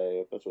ahead and say,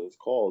 if that's what it's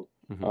called,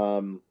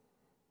 Mm-hmm.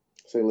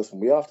 say, listen,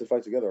 we have to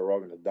fight together or we're all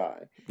going to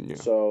die. Yeah.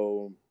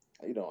 So,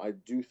 I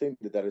do think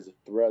that is a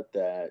threat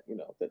that,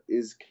 that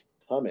is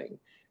coming.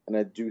 And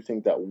I do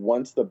think that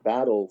once the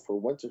battle for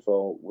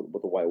Winterfell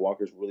with the White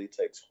Walkers really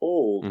takes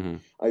hold, Mm-hmm.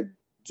 I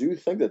do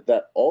think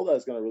that all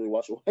that's going to really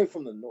wash away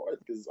from the North.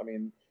 Because, I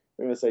mean,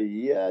 they're going to say,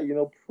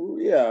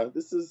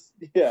 this is,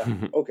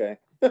 okay.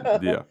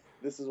 Yeah.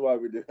 This is why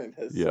we're doing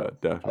this. Yeah, So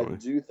definitely. I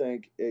do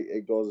think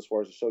it goes as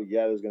far as to show,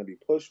 there's going to be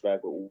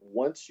pushback. But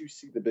once you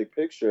see the big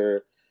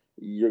picture,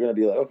 you're going to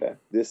be like, okay,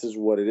 this is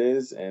what it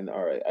is. And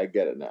all right, I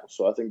get it now.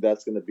 So I think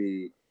that's going to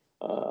be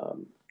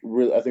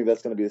really, I think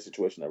that's going to be a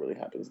situation that really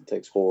happens and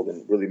takes hold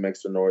and really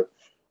makes the North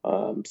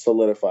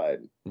solidified.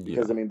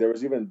 Because, Yeah. I mean, there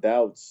was even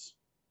doubts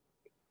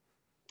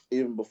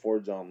even before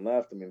Jon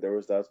left. I mean, there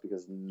was doubts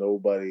because people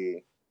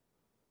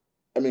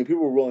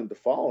were willing to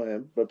follow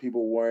him, but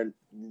people weren't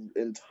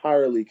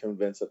entirely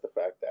convinced at the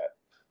fact that,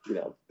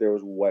 there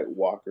was White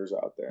Walkers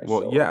out there.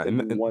 Well, so yeah, I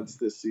think and once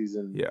this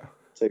season yeah.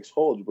 takes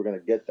hold, we're going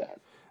to get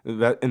that.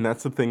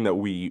 That's the thing that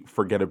we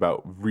forget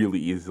about really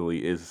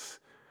easily is,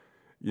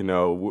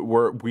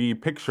 we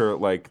picture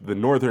like the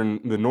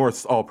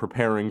North's all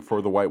preparing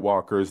for the White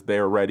Walkers.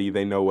 They're ready.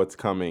 They know what's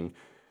coming.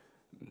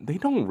 They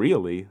don't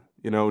really.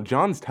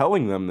 John's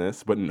telling them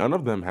this, but none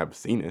of them have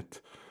seen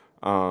it.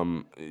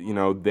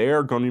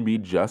 They're going to be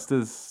just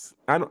as,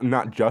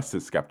 not just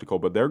as skeptical,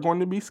 but they're going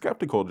to be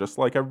skeptical just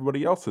like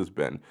everybody else has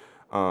been.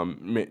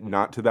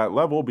 Not to that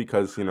level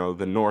because,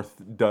 the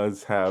North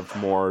does have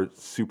more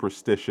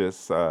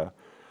superstitious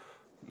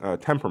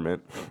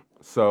temperament.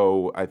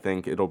 So I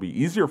think it'll be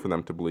easier for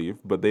them to believe,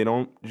 but they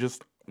don't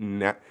just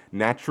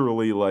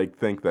naturally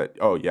think that,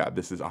 oh yeah,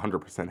 this is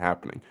 100%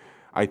 happening.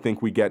 I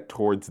think we get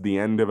towards the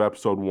end of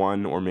episode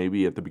 1 or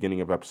maybe at the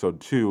beginning of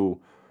episode 2,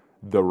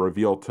 the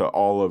reveal to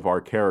all of our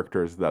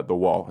characters that the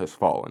wall has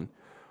fallen.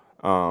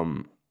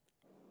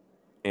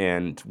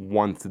 And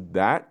once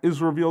that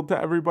is revealed to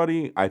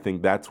everybody, I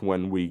think that's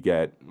when we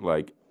get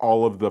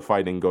all of the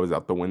fighting goes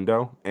out the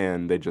window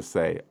and they just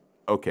say,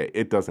 okay,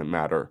 it doesn't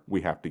matter.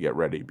 We have to get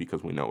ready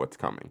because we know what's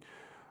coming.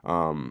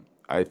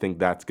 I think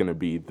that's going to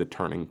be the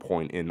turning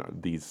point in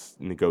these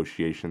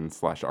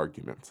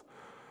negotiations/arguments.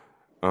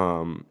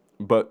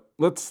 But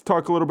let's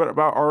talk a little bit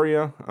about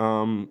Arya.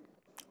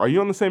 Are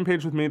you on the same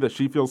page with me that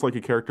she feels like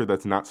a character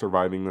that's not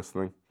surviving this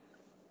thing?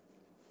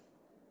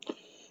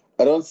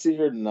 I don't see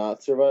her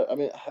not survive. I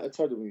mean, it's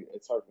hard for me to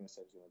say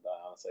she's gonna die,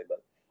 honestly.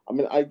 But I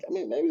mean,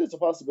 maybe there's a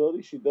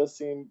possibility. She does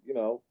seem,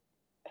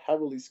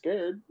 heavily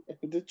scared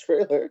in the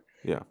trailer.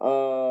 Yeah.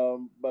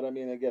 But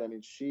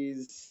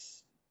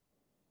she's,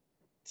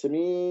 to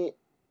me,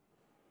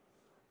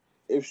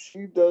 if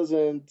she's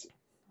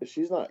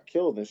not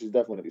killed, then she's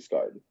definitely gonna be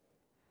scarred,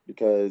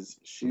 because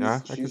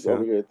she's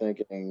over here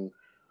thinking,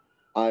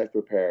 I've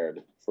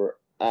prepared for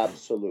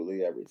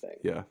absolutely everything.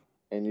 Yeah.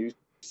 And you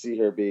see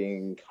her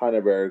being kind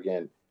of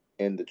arrogant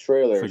in the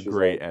trailer. It's a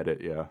great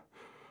edit, yeah.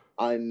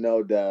 I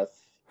know death.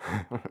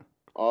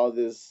 All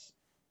this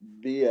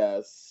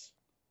BS.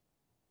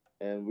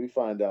 And we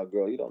find out,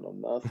 girl, you don't know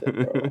nothing,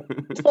 bro.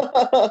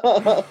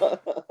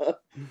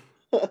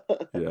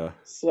 Yeah.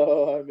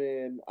 So,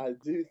 I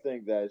do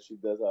think that she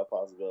does have a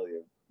possibility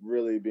of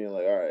really being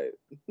like, all right,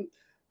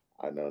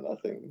 I know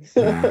nothing.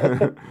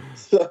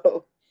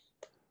 So,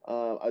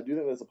 I do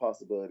think there's a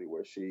possibility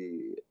where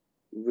she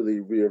really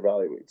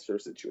reevaluates her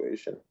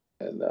situation.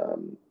 And,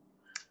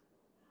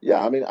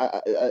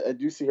 I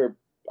do see her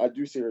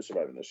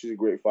surviving this. She's a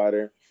great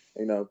fighter.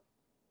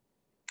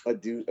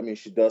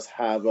 She does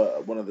have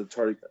one of the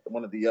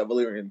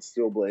Valyrian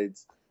steel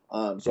blades.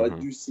 So I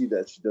do see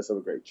that she does have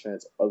a great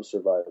chance of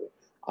surviving.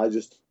 I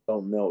just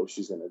don't know if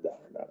she's going to die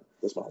or not.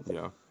 That's my thing.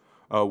 Yeah.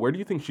 Where do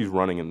you think she's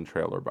running in the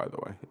trailer, by the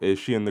way? Is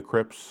she in the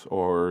crypts,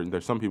 or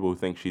there's some people who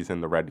think she's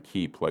in the Red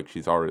Keep, like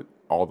she's already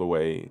all the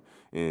way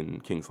in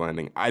King's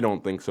Landing? I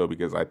don't think so,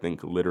 because I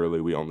think literally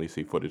we only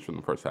see footage from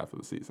the first half of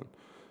the season.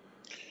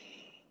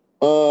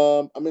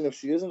 If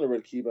she is in the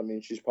Red Keep,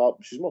 she's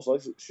most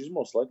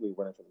likely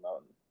running for the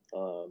mountain.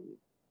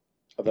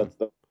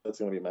 That's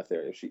going to be my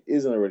theory. If she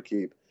is in the Red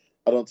Keep,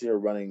 I don't see her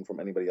running from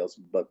anybody else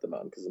but the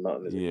mountain, because the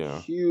mountain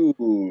is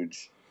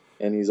huge,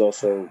 and he's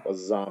also a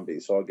zombie.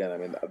 So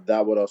again,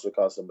 that would also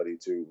cause somebody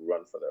to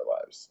run for their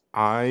lives.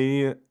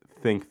 I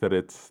think that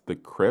it's the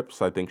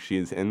crypts. I think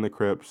she's in the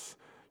crypts.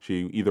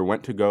 She either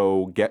went to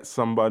go get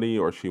somebody,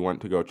 or she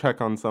went to go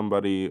check on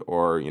somebody,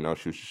 or she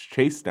was just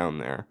chased down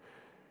there.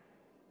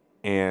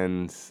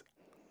 And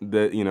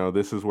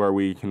this is where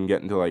we can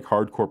get into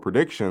hardcore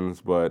predictions,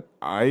 but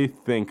I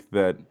think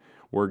that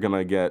we're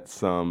gonna get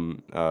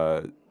some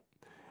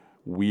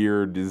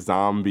weird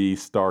zombie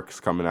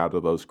Starks coming out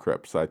of those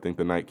crypts. I think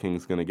the Night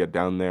King's gonna get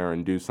down there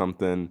and do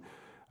something,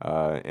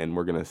 and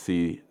we're gonna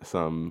see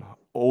some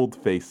old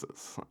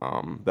faces.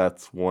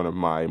 That's one of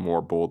my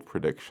more bold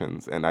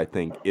predictions, and I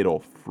think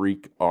it'll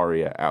freak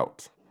Arya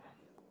out.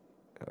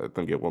 I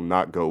think it will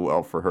not go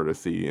well for her to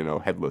see,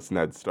 headless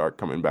Ned Stark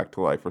coming back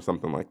to life or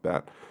something like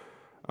that.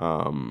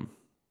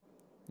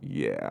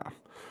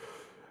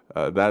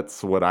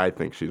 That's what I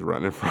think she's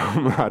running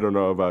from. I don't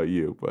know about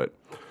you, but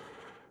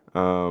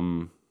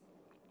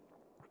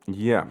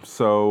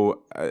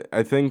so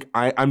I think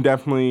I'm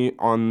definitely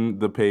on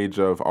the page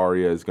of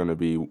Arya is going to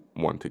be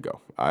one to go.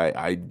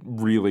 I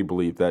really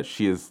believe that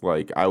she is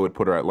I would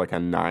put her at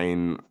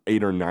a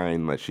 8 or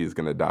 9 that she's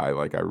going to die.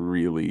 I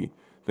really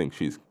think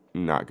she's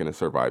not going to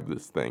survive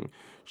this thing.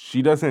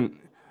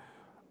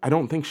 I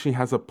don't think she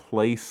has a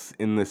place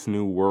in this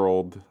new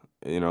world,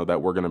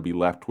 that we're going to be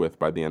left with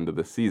by the end of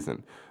the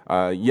season.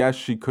 Yes,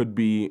 she could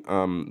be,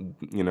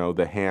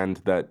 the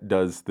hand that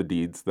does the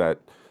deeds that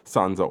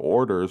Sansa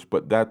orders,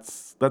 but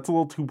that's a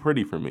little too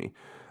pretty for me.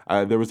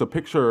 There was a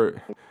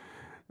picture,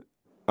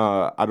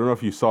 I don't know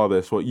if you saw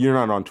this. Well, you're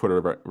not on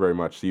Twitter very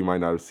much, so you might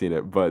not have seen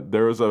it, but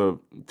there was a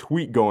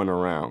tweet going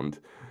around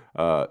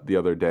the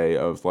other day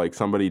of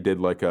somebody did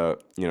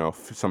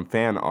some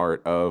fan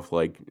art of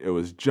it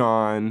was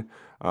Jon,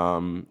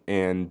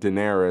 and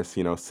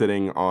Daenerys,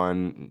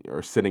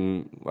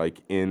 sitting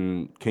like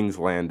in King's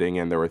Landing,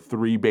 and there were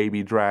 3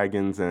 baby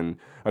dragons and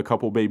a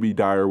couple baby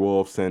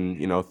direwolves, and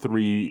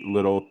 3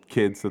 little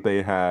kids that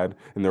they had,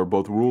 and they were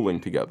both ruling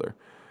together.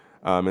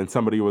 And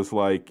somebody was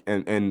like,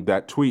 and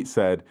that tweet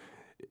said,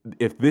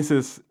 if this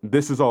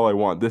is all I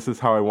want, this is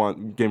how I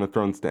want Game of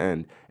Thrones to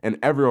end, and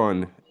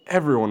everyone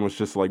was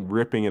just like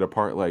ripping it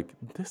apart, like,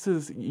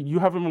 you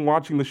haven't been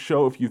watching the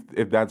show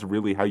if that's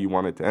really how you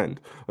want it to end.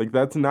 Like,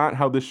 that's not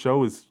how this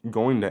show is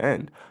going to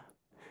end.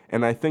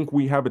 And I think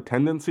we have a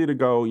tendency to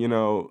go,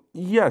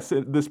 yes,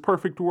 this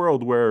perfect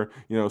world where,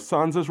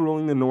 Sansa's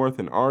ruling the North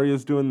and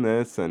Arya's doing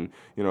this, and,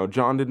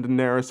 Jon and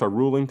Daenerys are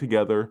ruling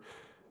together.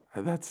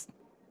 That's,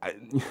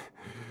 if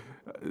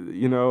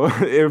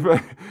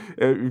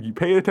you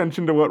pay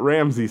attention to what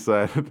Ramsay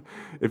said,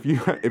 if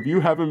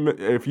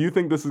you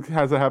think this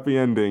has a happy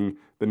ending,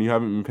 then you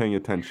haven't been paying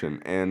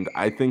attention. And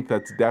I think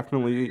that's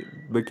definitely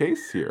the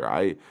case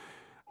here.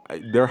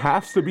 There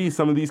has to be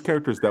some of these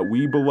characters that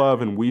we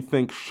beloved and we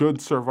think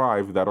should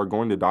survive that are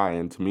going to die.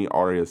 And to me,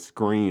 Arya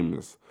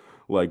screams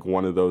like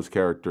one of those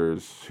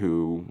characters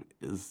who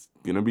is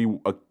going to be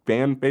a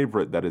fan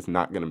favorite that is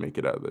not going to make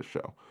it out of this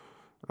show,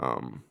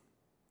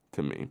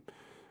 to me.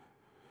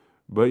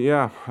 But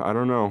yeah, I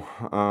don't know.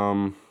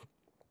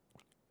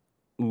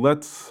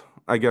 Let's,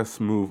 I guess,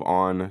 move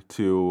on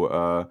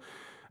to,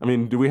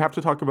 do we have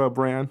to talk about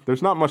Bran?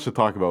 There's not much to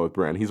talk about with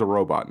Bran. He's a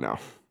robot now.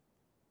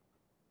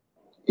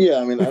 Yeah,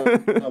 I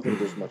don't think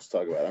there's much to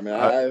talk about.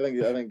 I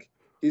think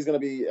he's gonna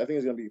be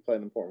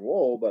playing an important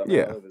role, but I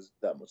don't think there's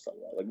that much to talk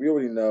about. Like, we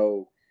already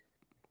know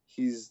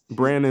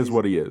Bran is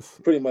what he is.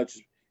 Pretty much,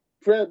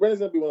 Bran is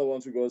gonna be one of the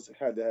ones who goes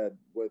head to head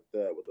with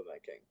the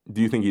Night King.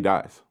 Do you think he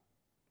dies?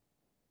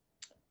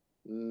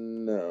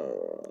 No.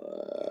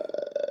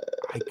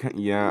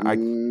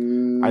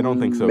 I don't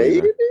think so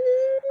maybe?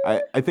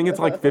 either. I think it's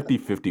like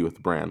 50-50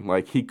 with Bran.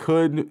 Like, he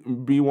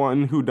could be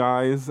one who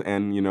dies,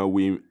 and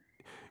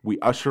we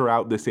usher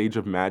out this age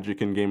of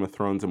magic in Game of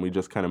Thrones, and we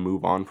just kind of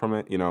move on from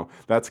it.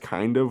 That's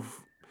kind of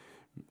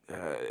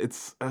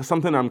it's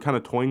something I'm kind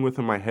of toying with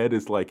in my head.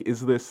 Is like,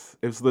 does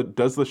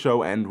the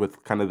show end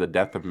with kind of the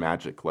death of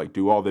magic? Like,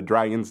 do all the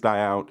dragons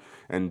die out,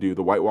 and do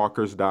the White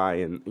Walkers die,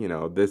 and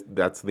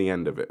that's the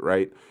end of it,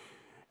 right?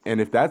 And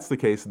if that's the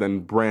case, then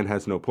Bran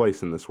has no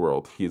place in this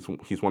world. He's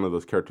one of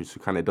those characters who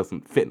kind of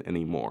doesn't fit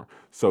anymore.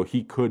 So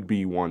he could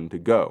be one to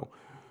go.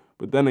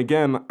 But then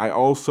again, I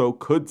also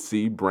could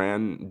see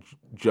Bran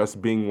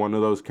just being one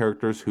of those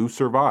characters who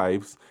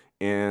survives,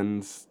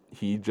 and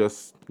he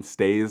just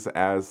stays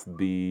as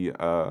the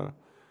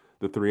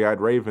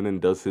Three-Eyed Raven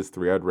and does his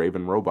Three-Eyed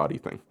Raven robot-y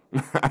thing.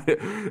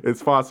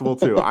 It's possible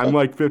too. I'm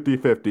like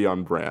 50-50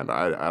 on Bran.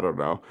 I don't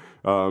know.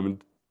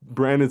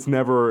 Bran has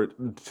never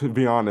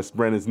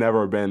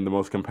been the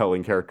most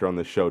compelling character on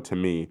this show to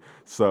me.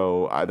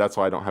 So that's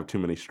why I don't have too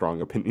many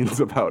strong opinions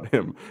about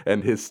him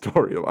and his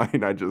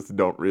storyline. I just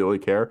don't really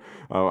care.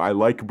 I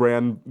like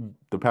Bran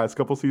the past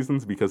couple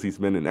seasons because he's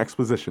been an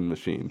exposition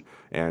machine,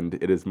 and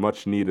it is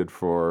much needed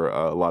for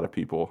a lot of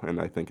people,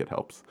 and I think it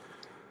helps.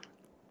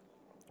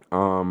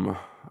 All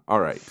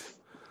right.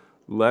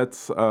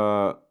 Let's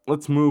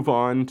move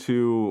on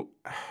to.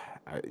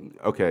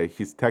 Okay,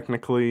 he's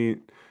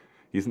technically.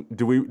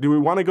 Do we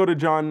want to go to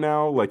Jon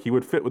now? Like, he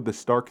would fit with the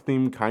Stark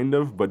theme, kind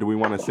of, but do we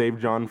want to save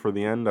Jon for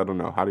the end? I don't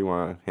know. How do you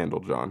want to handle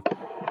Jon?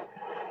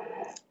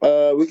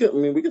 We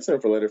can save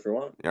him for later if you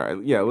want. All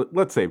right, yeah,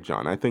 let's save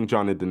Jon. I think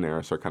Jon and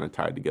Daenerys are kind of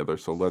tied together,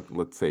 so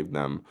let's save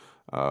them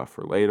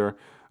for later.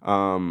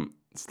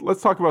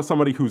 Let's talk about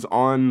somebody who's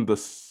on the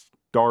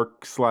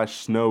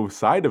Stark/Snow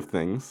side of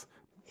things,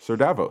 Sir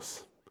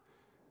Davos.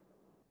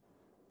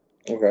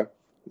 Okay,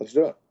 let's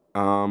do it.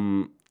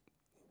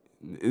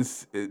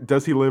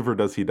 Does he live or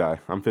does he die?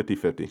 I'm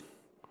 50-50.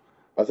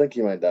 I think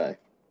he might die.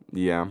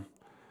 Yeah.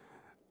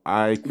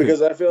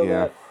 Because I feel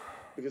that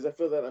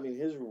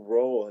his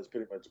role has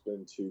pretty much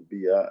been to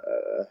be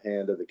a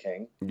hand of the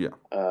king. Yeah.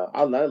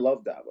 I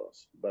love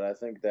Davos, but I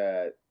think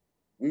that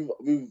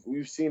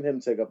we've seen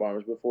him take up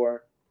arms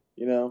before,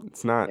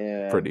 It's not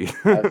pretty.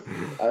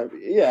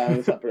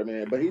 It's not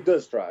pretty, but he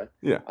does try.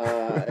 Yeah.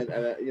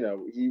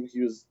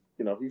 He was,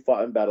 he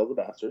fought in Battle of the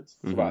Bastards,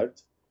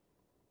 survived.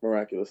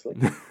 Miraculously.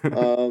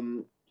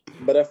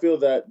 But I feel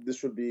that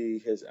this would be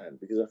his end,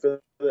 because I feel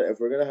that if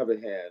we're going to have a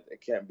hand,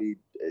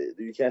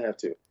 you can't have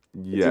two.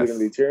 Yes. It's either going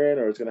to be Tyrion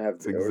or it's going to have...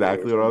 That's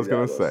exactly what I was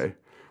going to say.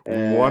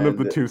 And one of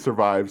the two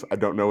survives. I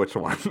don't know which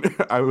one.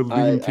 I would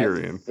lean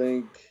Tyrion.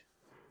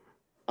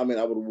 I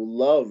would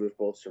love if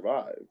both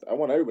survived. I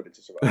want everybody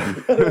to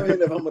survive.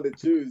 If I'm going to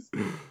choose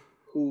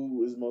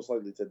who is most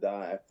likely to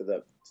die, after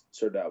that,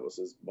 Sir Davos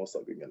is most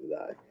likely going to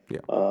die.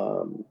 Yeah.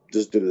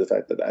 Just due to the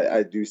fact that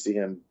I do see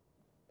him.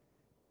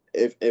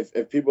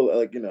 If people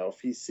if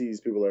he sees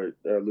people are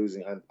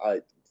losing,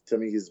 to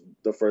me he's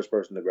the first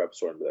person to grab a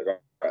sword and be like, all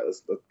right,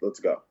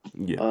 let's go.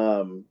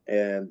 Yeah.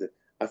 And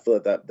I feel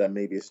that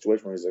may be a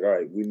situation where he's like, all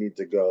right, we need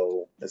to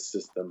go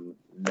assist them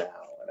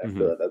now, and I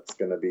feel that's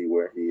going to be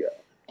where he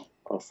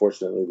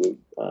unfortunately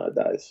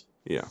dies.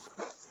 Yeah.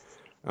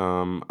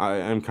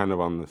 I'm kind of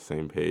on the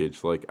same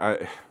page. Like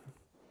I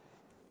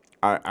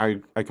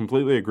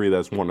completely agree that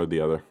it's one or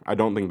the other. I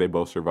don't think they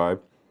both survive.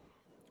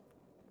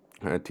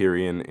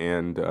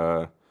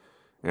 Tyrion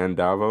and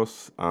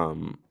Davos.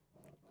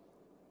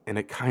 And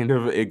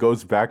it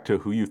goes back to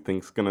who you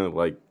think's gonna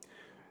like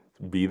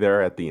be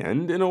there at the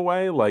end in a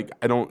way. Like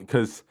I don't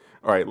because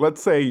all right,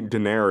 let's say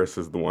Daenerys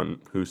is the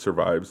one who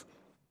survives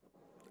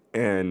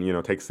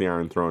and takes the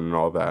Iron Throne and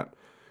all that.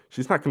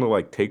 She's not gonna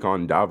like take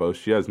on Davos.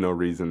 She has no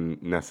reason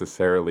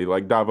necessarily.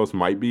 Like Davos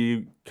might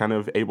be kind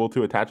of able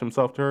to attach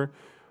himself to her,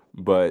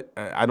 but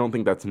I don't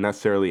think that's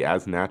necessarily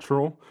as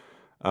natural.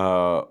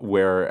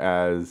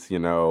 Whereas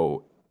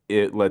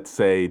let's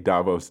say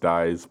Davos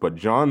dies, but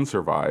Jon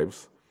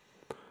survives.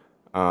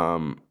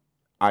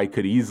 I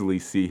could easily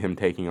see him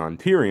taking on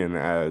Tyrion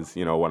as,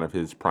 one of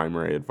his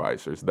primary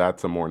advisors.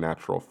 That's a more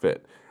natural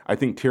fit. I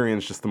think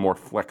Tyrion's just a more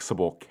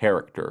flexible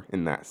character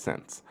in that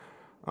sense.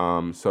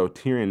 So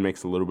Tyrion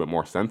makes a little bit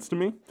more sense to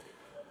me.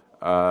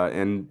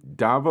 And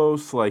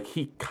Davos, like,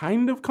 he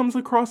kind of comes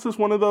across as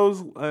one of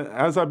those,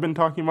 as I've been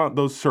talking about,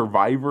 those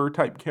survivor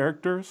type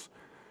characters.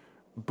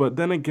 But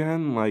then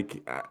again,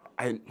 like,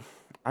 I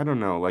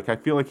don't know. Like, I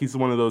feel like he's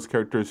one of those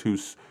characters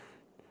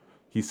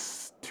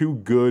he's too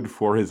good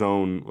for his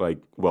own like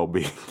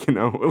well-being,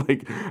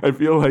 like I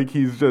feel like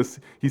he's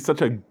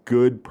such a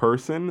good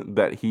person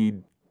that he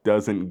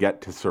doesn't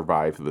get to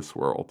survive this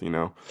world.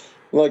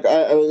 Like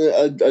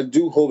I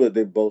do hope that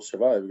they both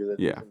survive, because I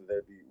do Yeah. think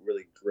they'd be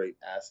really great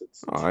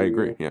assets I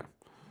agree. Yeah.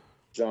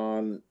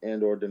 Jon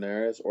and or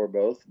Daenerys or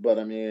both. But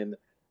I mean,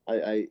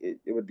 it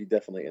would be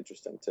definitely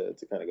interesting to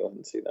kind of go ahead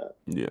and see that.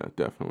 Yeah,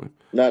 definitely.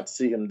 Not to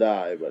see him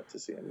die, but to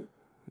see him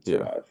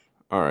survive.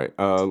 All right.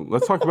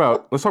 Let's talk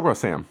about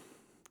Sam.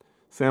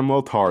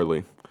 Samwell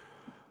Tarly.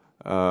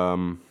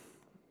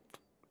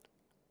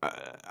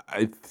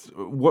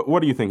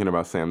 What are you thinking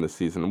about Sam this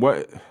season?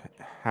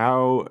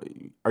 How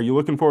are you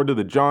looking forward to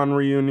the Jon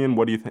reunion?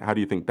 How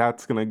do you think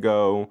that's gonna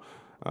go?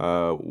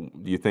 Do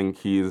you think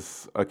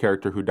he's a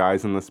character who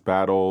dies in this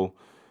battle?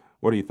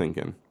 What are you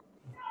thinking?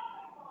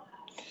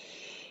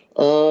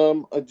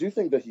 I do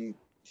think that he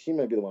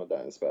might be the one to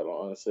die in this battle.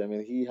 Honestly, I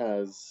mean, he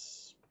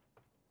has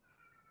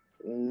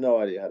no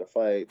idea how to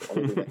fight. The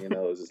only thing that he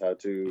knows is how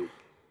to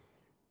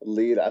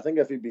lead. I think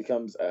if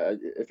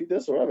he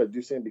does survive, I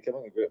do see him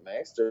becoming a great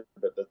master.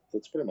 But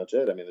that's pretty much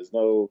it. I mean,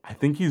 I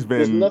think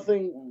there's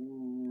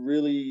nothing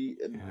really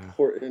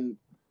important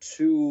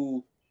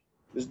to.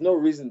 There's no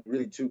reason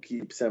really to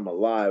keep Sam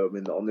alive. I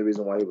mean, the only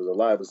reason why he was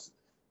alive was,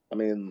 I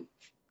mean,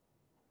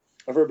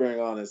 if we're being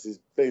honest, he's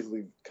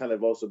basically kind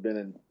of also been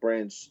in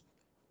Bran's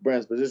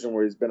position,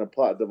 where he's been a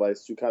plot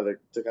device to kind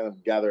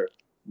of gather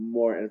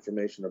more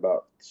information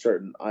about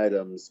certain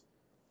items.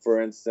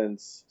 For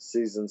instance,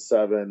 season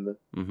 7,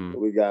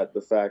 we got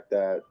the fact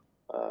that,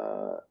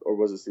 or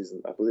was it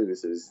I believe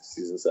this is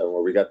season 7,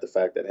 where we got the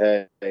fact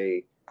that,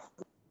 hey,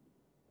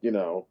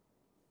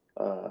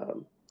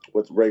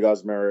 with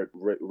Rhaegar's marriage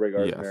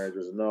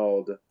was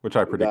annulled. Which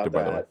I predicted,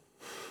 by the way.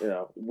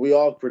 We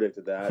all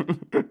predicted that.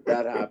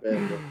 That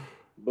happened.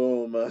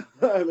 Boom.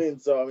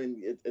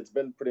 It's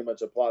been pretty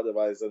much a plot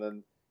device, and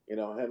then,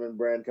 him and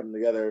Bran coming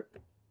together.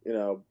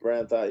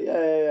 Bran thought,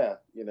 yeah.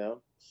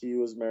 He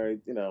was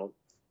married.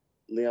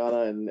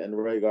 Lyanna and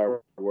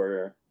Rhaegar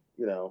were,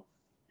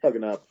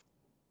 hugging up.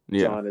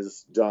 Yeah.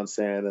 Jon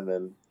Sand, and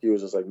then he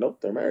was just like, nope,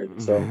 they're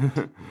married. So,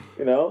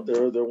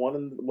 they're one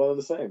and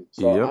the same.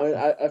 So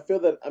yep. I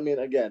feel that, I mean,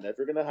 again, if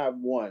you're gonna have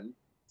one,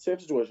 same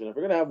situation. If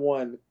you're gonna have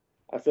one,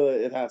 I feel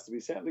that it has to be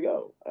Sam to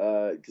go.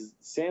 Because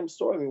Sam's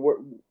story, I mean,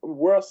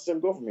 where else does Sam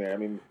go from here? I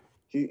mean,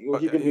 he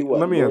could be what?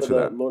 Let me answer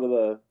that. Lord of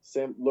the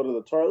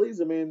Tarleys.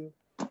 I mean,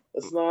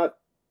 it's not.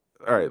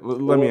 All right,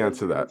 let me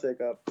answer that.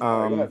 Take up.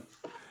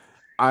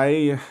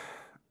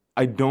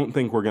 I don't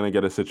think we're gonna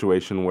get a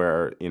situation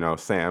where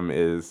Sam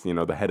is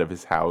the head of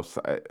his house.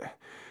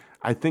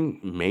 I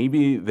think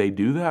maybe they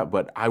do that,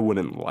 but I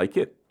wouldn't like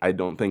it. I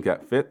don't think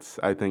that fits.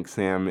 I think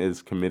Sam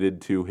is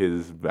committed to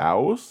his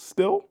vows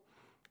still,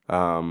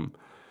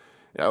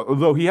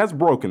 although he has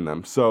broken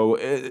them. So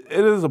it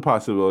is a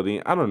possibility.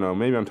 I don't know.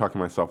 Maybe I'm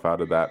talking myself out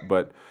of that,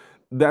 but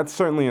that's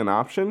certainly an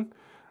option.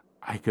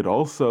 I could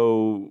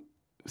also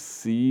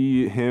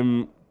see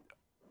him.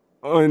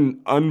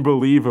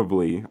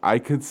 Unbelievably, I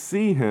could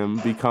see him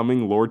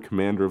becoming Lord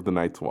Commander of the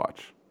Night's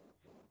Watch.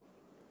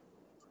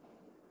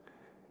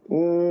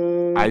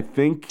 I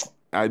think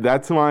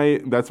that's my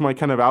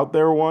kind of out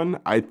there one.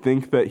 I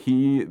think that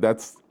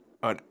that's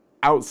an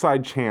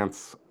outside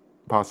chance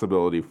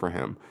possibility for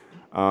him.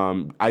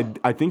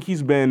 I think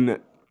he's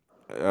been.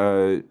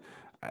 I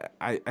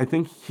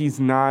think he's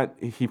not.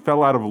 He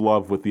fell out of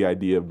love with the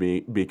idea of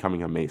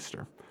becoming a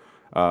maester.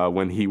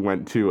 When he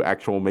went to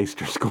actual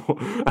maester school.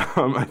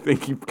 I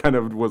think he kind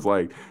of was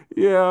like,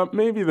 yeah,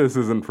 maybe this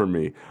isn't for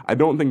me. I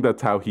don't think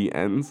that's how he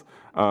ends.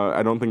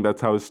 I don't think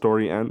that's how his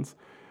story ends.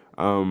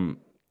 I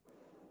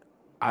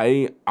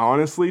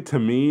honestly, to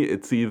me,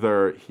 it's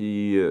either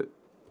he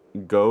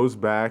goes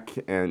back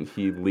and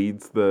he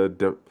leads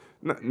the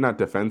not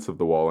defense of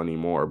the wall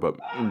anymore, but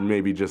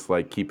maybe just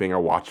like keeping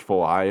a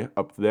watchful eye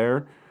up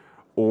there,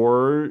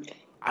 or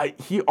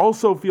he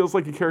also feels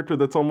like a character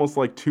that's almost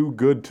like too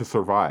good to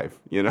survive,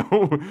 you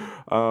know?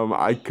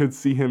 I could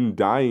see him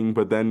dying,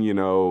 but then, you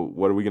know,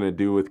 what are we going to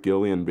do with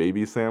Gilly and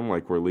Baby Sam?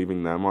 Like, we're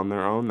leaving them on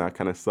their own? That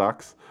kind of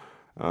sucks.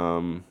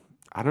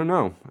 I don't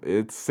know.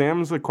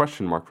 Sam's a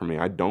question mark for me.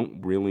 I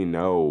don't really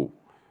know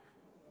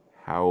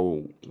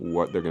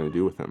what they're going to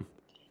do with him.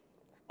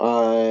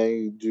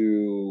 I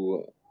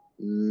do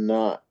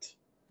not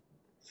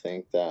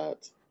think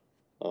that.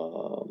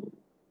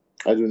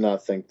 I do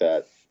not think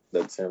that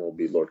Sam will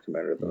be Lord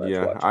Commander of the Night's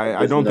Watch.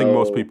 I don't think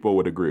most people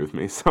would agree with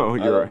me. So I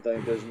don't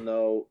think there's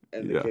no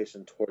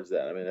indication towards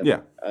that. I mean, I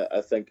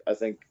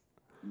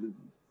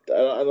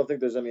don't think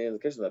there's any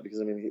indication of that,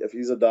 because I mean, if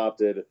he's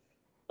adopted,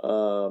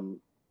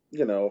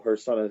 you know, her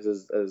son is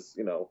his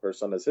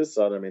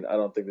son. I mean, I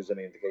don't think there's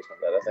any indication of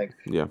that.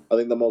 I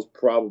think the most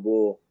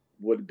probable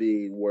would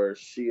be where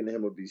she and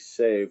him would be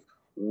saved,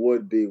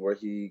 would be where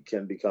he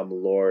can become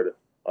Lord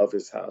of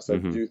his house. I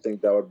do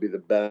think that would be the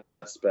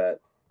best bet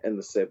and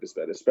the safest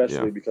bet,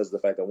 especially because of the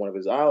fact that one of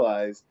his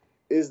allies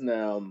is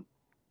now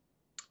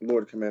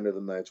Lord Commander of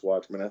the Night's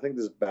Watch. I mean, I think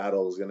this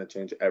battle is going to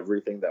change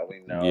everything that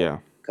we know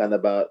kind of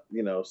about,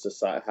 you know,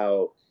 society,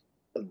 how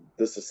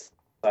the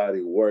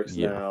society works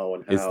now.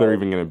 And how is there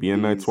even going to be a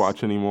Night's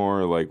Watch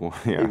anymore? Like,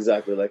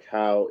 exactly, like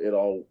how it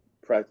all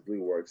practically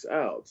works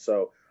out.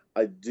 So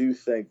I do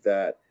think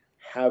that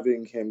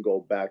having him go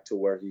back to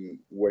where he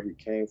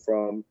came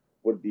from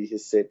would be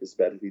his safest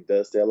bet if he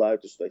does stay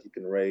alive, just so that he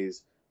can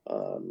raise,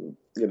 he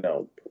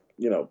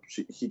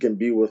can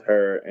be with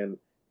her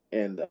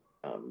and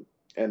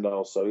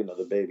also, you know,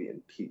 the baby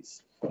in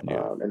peace,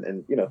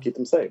 and you know, keep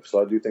them safe.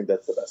 So I do think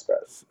that's the best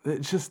bet.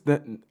 It's just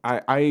that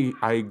I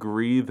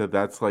agree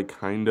that's like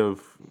kind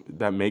of,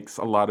 that makes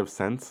a lot of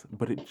sense,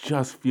 but it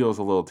just feels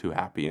a little too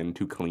happy and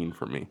too clean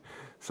for me.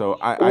 So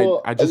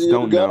I just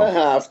don't know. You're gonna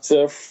have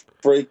to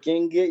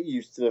freaking get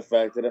used to the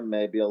fact that it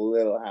may be a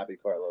little happy,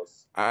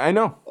 Carlos. I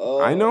know,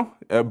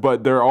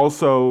 but they're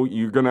also,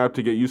 you're gonna have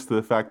to get used to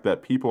the fact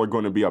that people are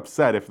going to be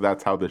upset if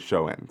that's how this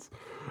show ends.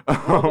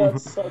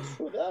 That sucks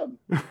for them.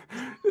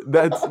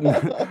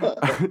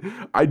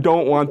 I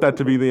don't want that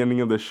to be the ending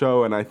of the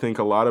show, and I think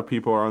a lot of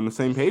people are on the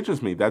same page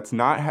as me.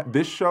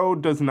 This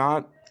show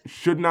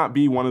should not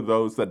be one of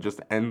those that just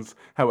ends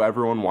how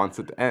everyone wants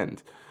it to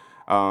end.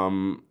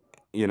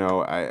 You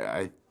know,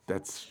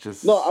 that's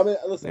just... No, I mean,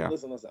 listen.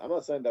 I'm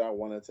not saying that I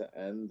want it to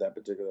end that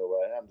particular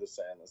way. I'm just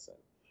saying, listen,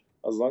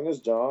 as long as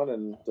Jon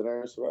and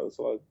Daenerys survive, it's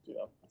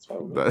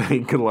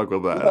fine. Good luck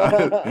with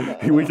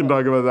that. We can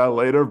talk about that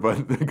later,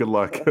 but good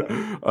luck.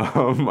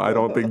 I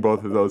don't think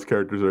both of those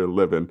characters are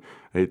living.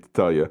 I hate to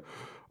tell you.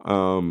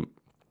 I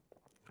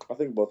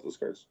think both of those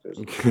characters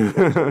are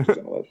going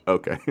to live.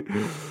 Okay.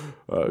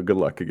 Good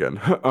luck again.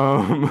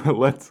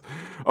 Last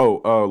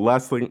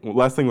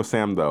thing with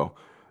Sam, though.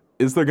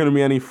 Is there going to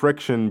be any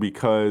friction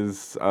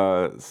because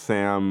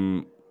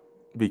Daenerys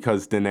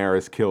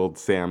killed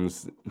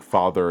Sam's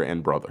father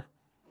and brother?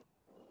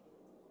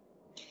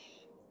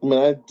 I mean,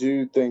 I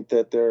do think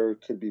that there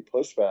could be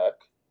pushback,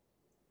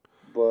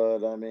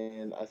 but I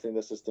mean, I think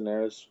that's just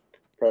Daenerys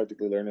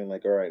practically learning,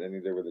 like, all right, I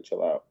need to really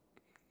chill out.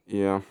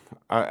 Yeah,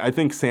 I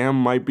think Sam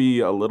might be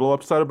a little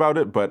upset about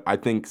it, but I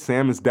think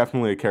Sam is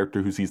definitely a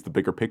character who sees the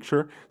bigger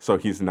picture, so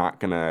he's not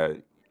gonna...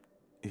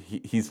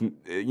 He's,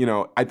 you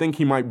know, I think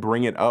he might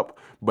bring it up,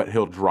 but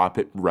he'll drop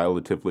it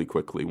relatively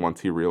quickly once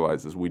he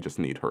realizes we just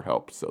need her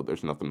help. So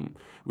there's nothing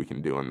we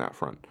can do on that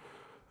front.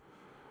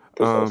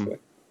 Precisely.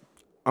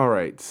 All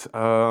right.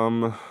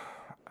 I'm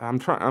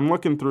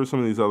looking through some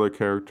of these other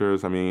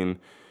characters. I mean,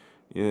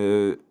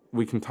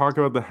 we can talk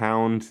about the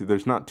Hound.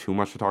 There's not too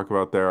much to talk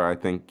about there. I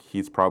think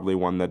he's probably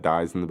one that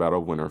dies in the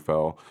Battle of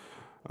Winterfell.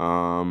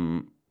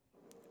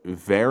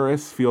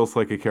 Varys feels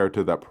like a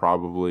character that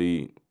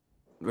probably...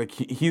 Like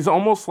he's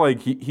almost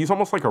like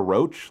a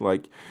roach.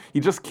 Like he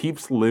just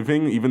keeps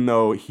living, even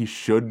though he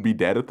should be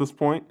dead at this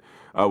point.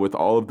 With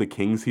all of the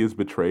kings he has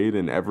betrayed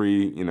and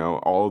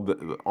all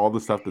the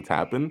stuff that's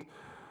happened.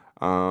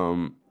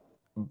 And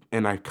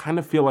I kind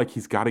of feel like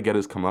he's got to get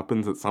his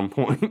comeuppance at some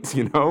point,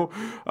 you know.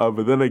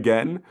 But then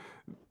again,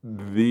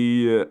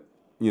 we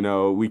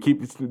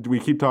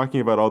keep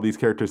talking about all these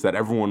characters that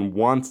everyone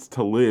wants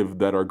to live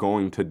that are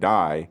going to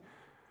die.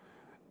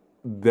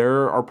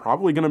 There are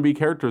probably going to be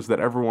characters that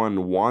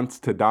everyone wants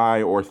to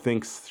die or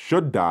thinks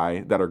should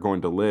die that are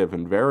going to live,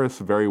 and Varys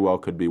very well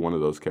could be one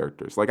of those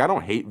characters. Like, I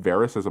don't hate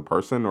Varys as a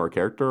person or a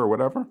character or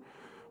whatever,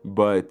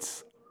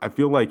 but I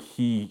feel like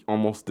he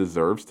almost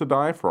deserves to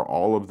die for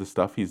all of the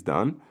stuff he's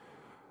done,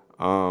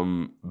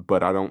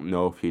 but I don't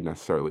know if he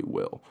necessarily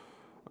will.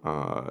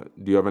 Do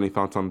you have any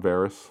thoughts on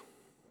Varys?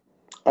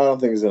 I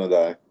don't think he's going to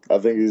die. I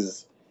think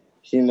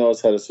he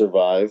knows how to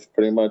survive,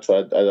 pretty much.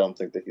 I don't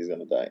think that he's going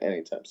to die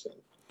anytime soon.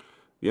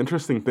 The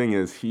interesting thing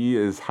is he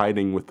is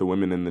hiding with the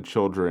women and the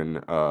children,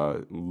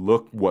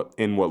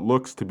 what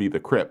looks to be the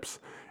crypts,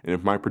 And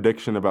if my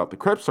prediction about the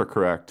crypts are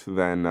correct,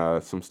 then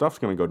some stuff's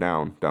going to go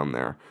down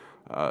there.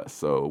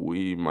 So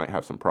we might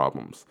have some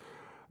problems.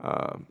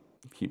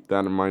 Keep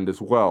that in mind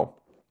as well.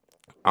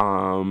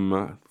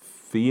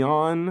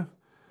 Theon,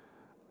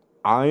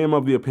 I am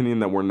of the opinion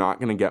that we're not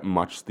going to get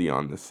much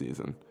Theon this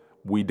season.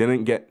 We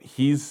didn't get,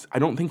 I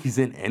don't think he's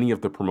in any of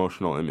the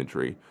promotional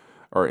imagery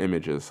or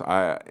images.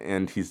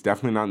 And he's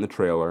definitely not in the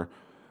trailer.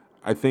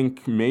 I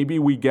think maybe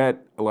we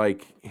get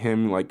like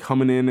him like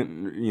coming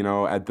in, you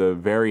know, at the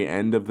very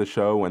end of the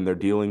show when they're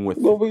dealing with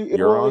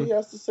Euron. He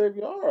has to save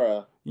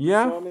Yara.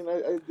 Yeah. So I mean,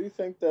 I do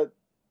think that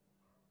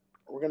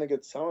we're gonna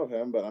get some of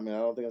him, but I mean, I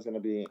don't think it's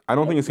gonna be. I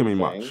don't think it's gonna be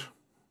much.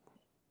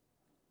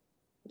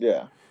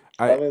 Yeah,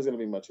 I don't think it's gonna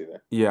be much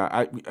either.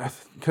 Yeah,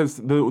 because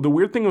the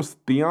weird thing with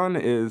Theon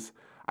is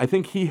I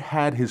think he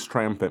had his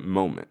triumphant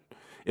moment.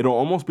 It'll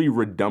almost be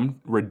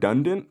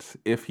redundant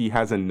if he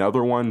has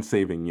another one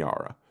saving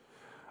Yara.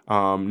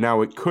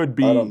 Now it could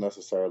be. I don't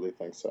necessarily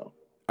think so.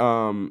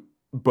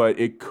 But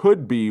it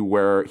could be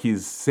where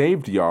he's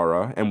saved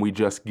Yara, and we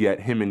just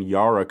get him and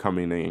Yara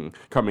coming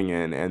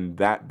in, and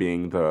that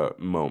being the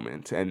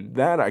moment, and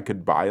that I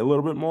could buy a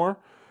little bit more.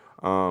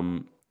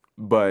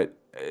 But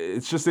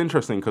it's just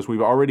interesting because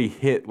we've already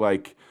hit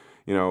like,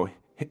 you know,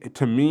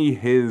 to me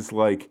his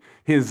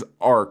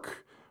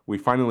arc. We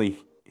finally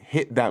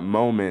hit that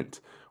moment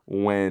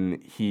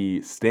when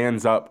he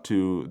stands up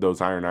to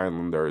those Iron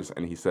Islanders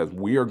and he says,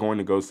 "We are going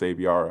to go save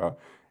Yara,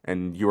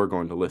 and you are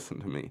going to listen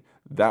to me."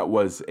 That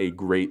was a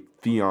great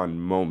Theon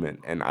moment,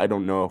 and I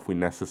don't know if we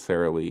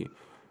necessarily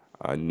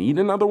need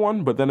another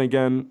one. But then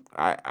again,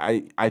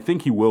 I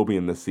think he will be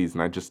in this season.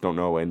 I just don't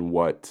know in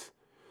what,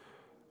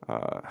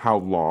 how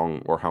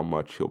long or how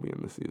much he'll be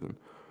in this season.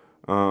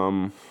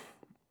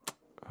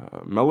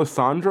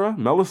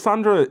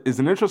 Melisandre is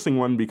an interesting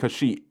one because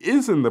she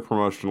is in the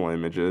promotional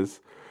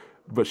images,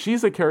 but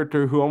she's a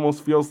character who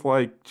almost feels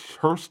like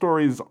her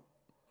story's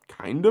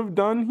kind of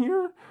done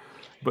here.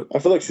 But I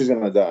feel like she's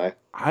gonna die.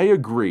 I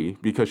agree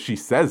because she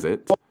says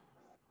it.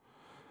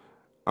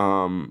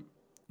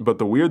 But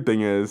the weird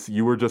thing is,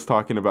 you were just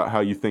talking about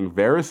how you think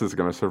Varys is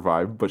going to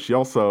survive, but she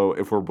also,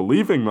 if we're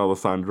believing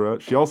Melisandre,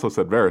 she also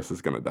said Varys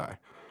is going to die.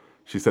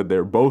 She said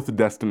they're both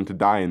destined to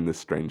die in this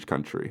strange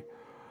country.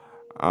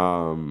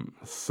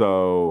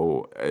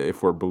 So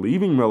if we're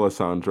believing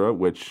Melisandre,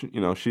 which, you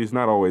know, she's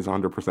not always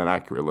 100%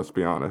 accurate, let's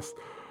be honest,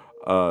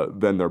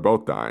 then they're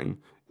both dying.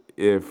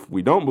 If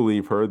we don't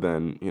believe her,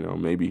 then, you know,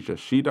 maybe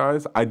just she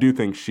dies. I do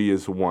think she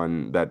is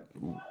one that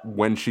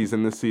when she's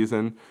in this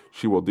season,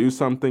 she will do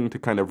something to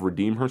kind of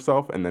redeem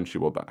herself, and then she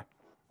will die.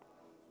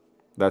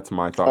 That's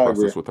my thought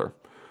process with her.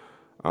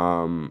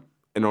 And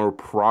it'll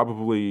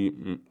probably,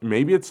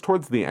 maybe it's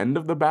towards the end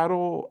of the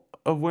Battle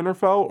of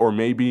Winterfell, or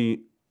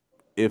maybe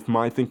if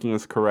my thinking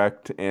is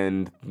correct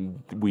and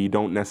we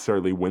don't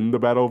necessarily win the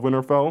Battle of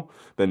Winterfell,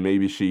 then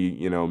maybe she,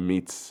 you know,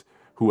 meets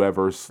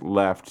whoever's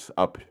left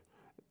up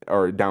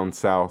or down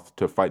south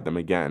to fight them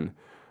again.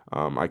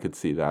 I could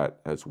see that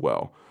as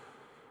well.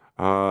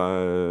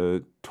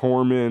 Tormund,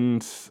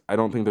 I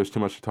don't think there's too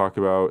much to talk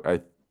about.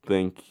 I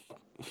think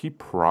he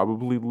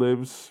probably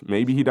lives.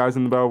 Maybe he dies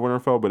in the Battle of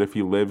Winterfell, but if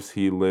he lives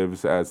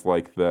as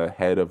like the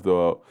head of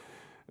the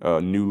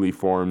newly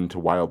formed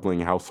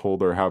wildling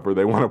household, or however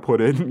they want to put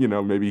it. You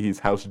know, maybe he's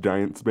House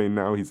Giantsbane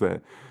now. He's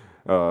a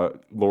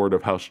Lord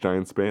of House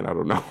Giantsbane. I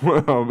don't know.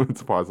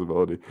 It's a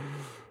possibility.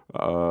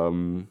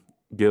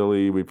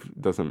 Gilly,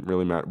 doesn't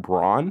really matter.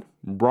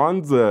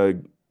 Bronn's a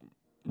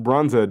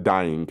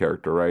dying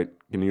character, right?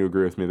 Can you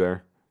agree with me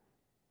there?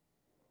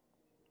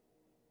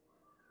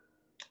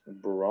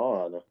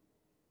 Bronn.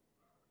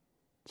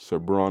 So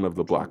Bronn of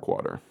the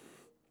Blackwater.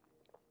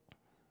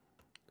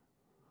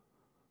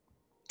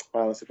 I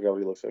honestly forgot what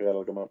he looks like. I gotta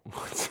look him up.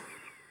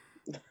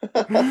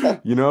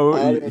 You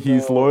know,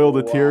 he's loyal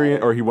to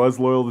Tyrion, or he was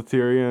loyal to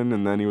Tyrion,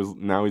 and then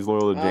now he's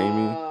loyal to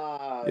Jaime.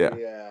 Yeah.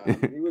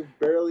 He was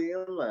barely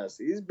in last.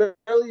 He's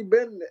barely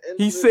been in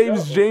He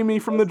saves Jaime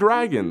from the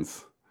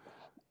dragons.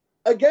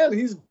 Again,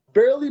 he's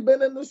barely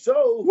been in the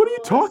show. What are you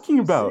talking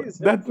about?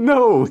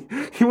 No,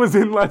 he was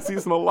in last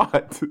season a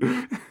lot.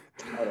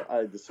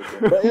 I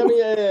disagree. But I mean,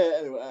 yeah.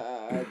 Anyway,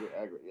 I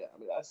agree. Yeah, I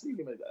mean, I think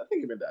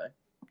he may die.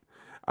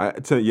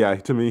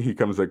 To me, he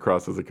comes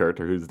across as a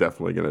character who's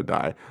definitely going to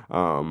die.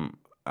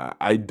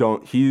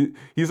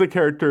 He's a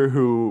character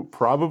who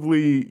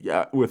probably,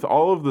 with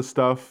all of the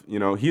stuff, you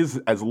know, he's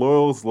as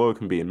loyal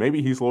can be. And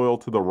maybe he's loyal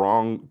to the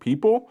wrong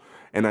people,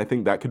 and I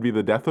think that could be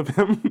the death of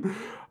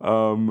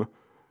him.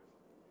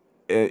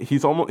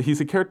 He's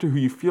a character who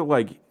you feel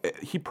like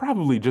he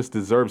probably just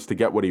deserves to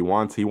get what he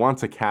wants. He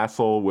wants a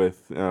castle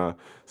with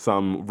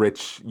some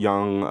rich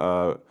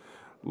young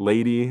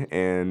lady,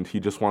 and he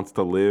just wants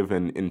to live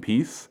in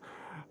peace.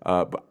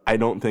 But I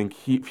don't think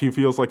he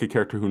feels like a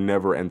character who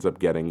never ends up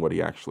getting what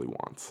he actually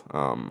wants.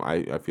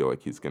 I feel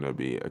like he's going to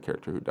be a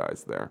character who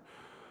dies there.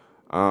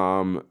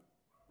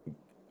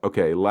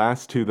 Okay,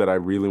 last two that I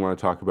really want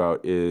to talk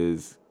about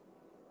is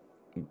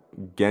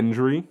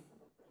Gendry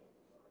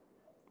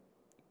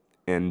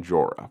and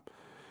Jorah.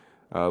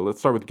 Let's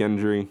start with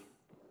Gendry.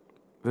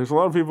 there's a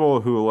lot of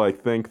people who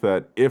like think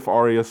that if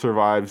Arya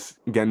survives,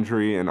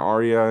 Gendry and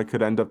Arya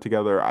could end up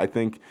together. I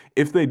think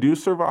if they do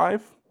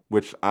survive,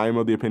 which I'm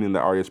of the opinion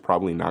that Arya's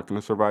probably not going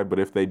to survive, but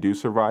if they do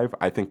survive,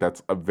 I think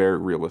that's a very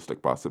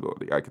realistic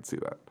possibility. I could see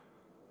that.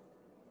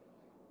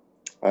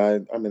 I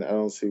mean, I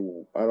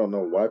don't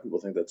know why people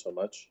think that so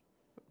much.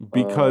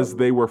 Because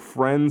they were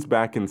friends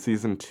back in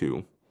season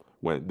 2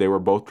 when they were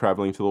both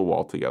traveling to the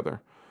Wall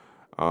together.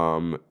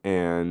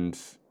 And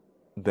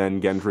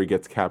then Gendry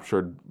gets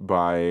captured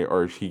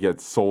or he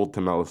gets sold to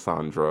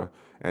Melisandre.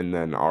 And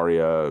then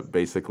Arya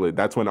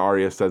that's when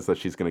Arya says that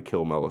she's going to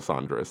kill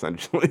Melisandre,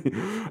 essentially,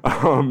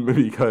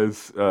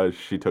 because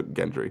she took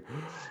Gendry.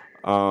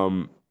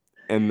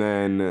 And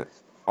then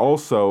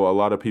also a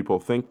lot of people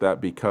think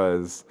that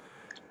because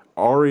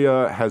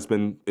Arya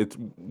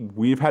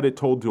we've had it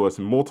told to us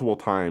multiple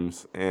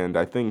times, and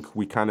I think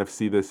we kind of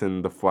see this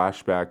in the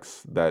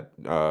flashbacks that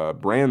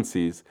Bran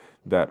sees,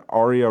 that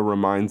Arya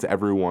reminds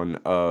everyone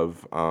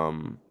of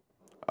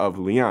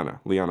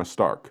Lyanna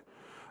Stark,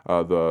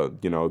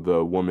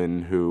 the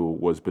woman who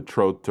was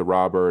betrothed to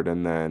Robert,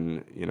 and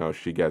then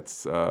she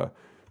gets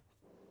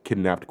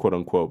kidnapped, quote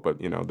unquote, but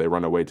they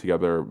run away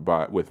together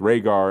with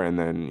Rhaegar, and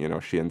then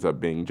she ends up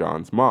being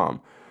Jon's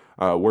mom.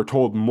 We're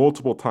told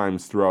multiple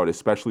times throughout,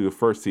 especially the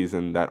first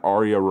season, that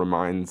Arya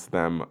reminds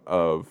them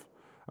of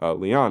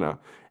Lyanna.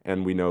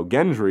 And we know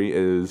Gendry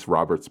is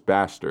Robert's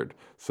bastard.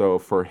 So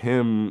for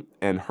him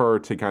and her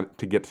to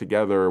get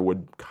together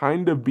would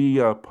kind of be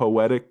a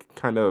poetic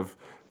kind of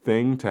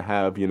thing to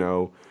have,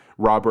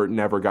 Robert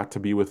never got to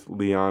be with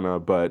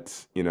Lyanna,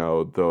 but,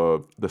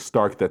 the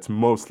Stark that's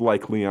most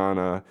like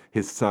Lyanna,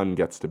 his son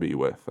gets to be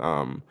with.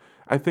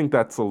 I think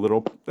that's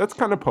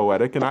kind of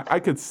poetic, and I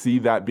could see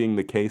that being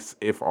the case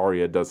if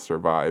Arya does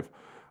survive.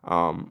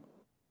 I'm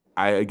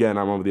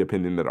of the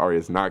opinion that Arya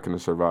is not going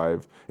to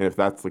survive, and if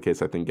that's the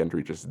case, I think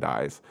Gendry just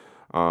dies.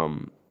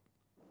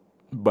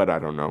 But I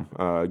don't know.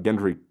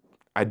 Gendry,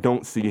 I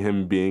don't see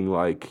him being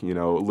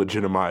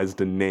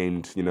legitimized and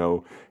named,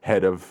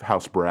 head of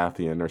House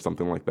Baratheon or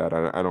something like that.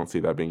 I don't see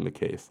that being the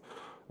case.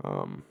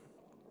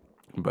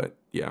 But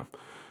yeah.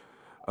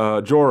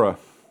 Jorah.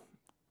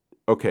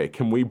 Okay,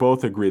 can we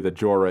both agree that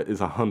Jorah is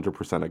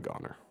 100% a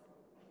goner?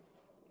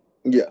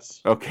 Yes.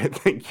 Okay,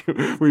 thank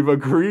you. We've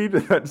agreed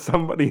that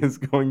somebody is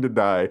going to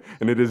die,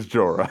 and it is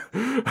Jorah.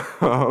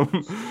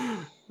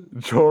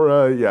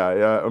 Jorah,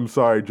 yeah. I'm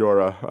sorry,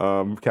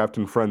 Jorah.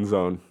 Captain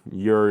Friendzone,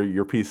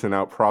 you're piecing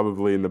out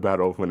probably in the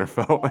Battle of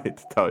Winterfell. I hate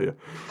to tell you.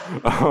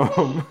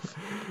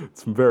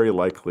 It's very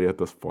likely at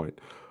this point.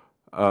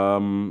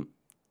 We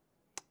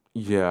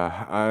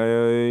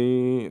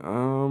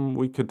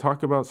could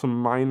talk about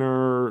some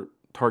minor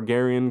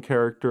Targaryen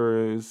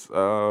characters.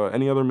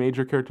 Any other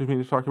major characters we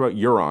need to talk about?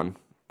 Euron,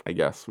 I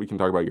guess. We can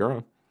talk about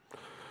Euron.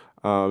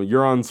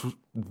 Euron's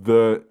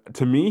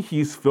to me,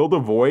 he's filled a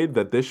void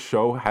that this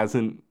show has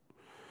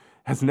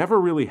never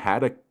really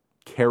had a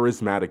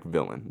charismatic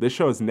villain. This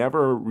show has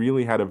never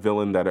really had a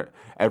villain that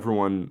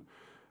everyone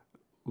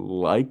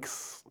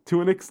likes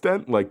to an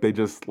extent. Like, they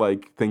just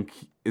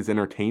think is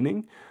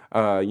entertaining.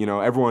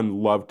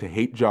 Everyone loved to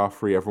hate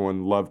Joffrey.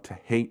 Everyone loved to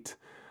hate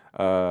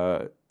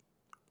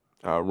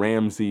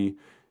Ramsay.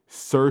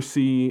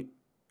 Cersei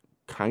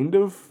kind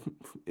of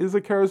is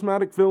a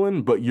charismatic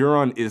villain, but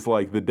Euron is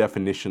like the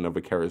definition of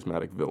a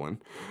charismatic villain.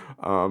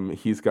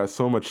 He's got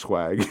so much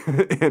swag,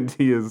 and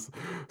he is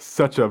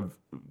such a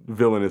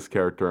villainous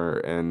character,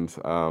 and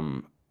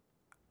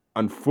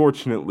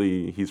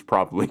unfortunately, he's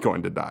probably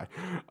going to die.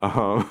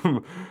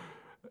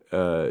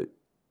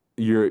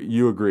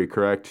 You agree,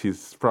 correct?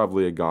 He's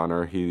probably a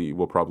goner. He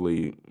will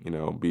probably,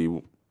 be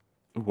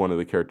one of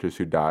the characters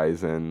who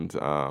dies, and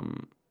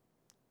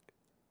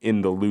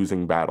in the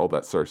losing battle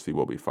that Cersei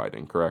will be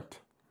fighting,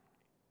 correct?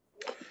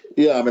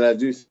 Yeah, I mean, I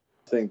do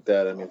think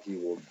that, he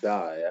will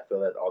die. I feel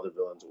that all the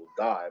villains will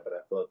die, but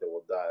I feel like they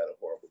will die at a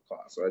horrible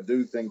cost. So I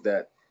do think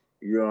that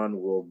Euron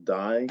will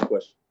die.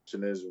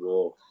 Question is,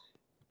 will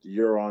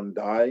Euron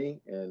die,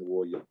 and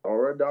will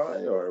Yara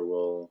die, or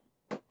will...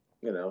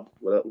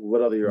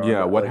 what other Euron?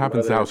 Yeah, what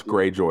happens to House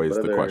Greyjoy is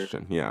the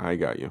question. Yeah, I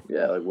got you.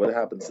 Yeah, what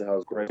happens to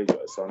House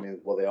Greyjoy? So,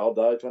 will they all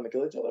die trying to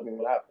kill each other?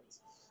 What happens?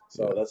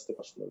 So that's the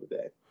question of the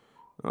day.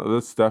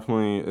 It's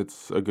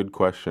a good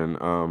question.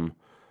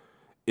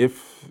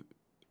 If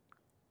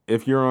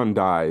Euron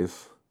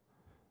dies,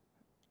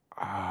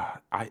 I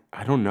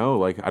don't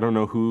know. I don't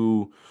know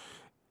who.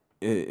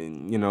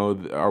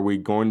 Are we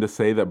going to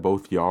say that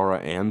both Yara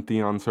and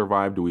Theon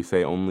survive? Do we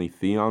say only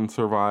Theon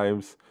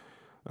survives?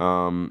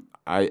 To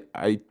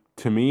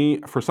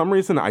me, for some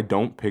reason, I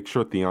don't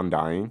picture Theon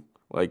dying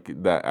like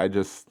that. I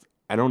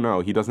don't know.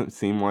 He doesn't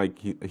seem like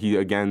he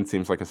again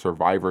seems like a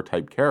survivor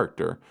type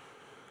character.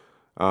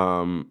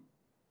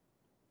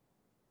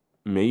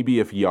 Maybe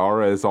if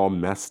Yara is all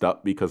messed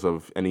up because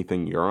of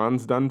anything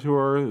Euron's done to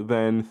her,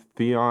 then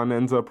Theon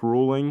ends up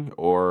ruling,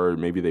 or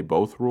maybe they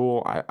both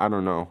rule. I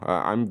don't know.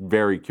 I'm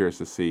very curious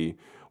to see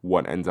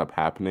what ends up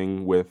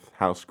happening with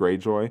House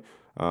Greyjoy.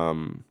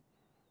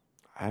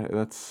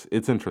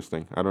 It's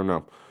interesting. I don't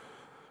know.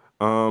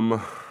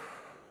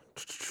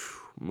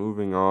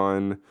 moving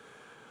on.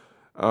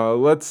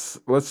 Let's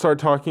start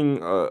talking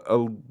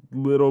a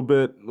little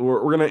bit.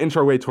 We're gonna inch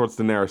our way towards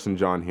Daenerys and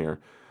Jon here.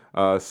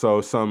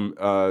 So some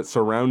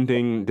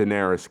surrounding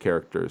Daenerys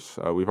characters.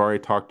 We've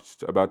already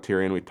talked about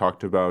Tyrion. We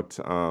talked about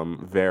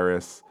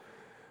Varys.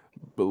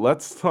 But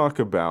let's talk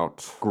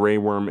about Grey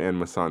Worm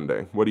and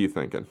Missandei. What are you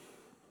thinking?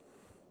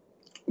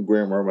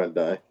 Grey Worm might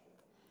die.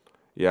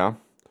 Yeah.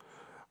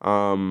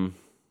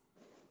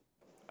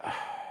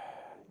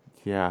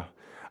 Yeah.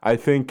 I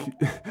think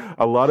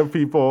a lot of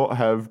people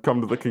have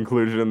come to the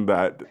conclusion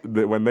that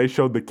when they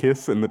showed the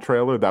kiss in the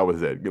trailer, that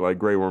was it. Like,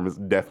 Grey Worm is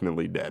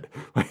definitely dead.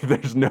 Like,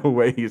 there's no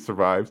way he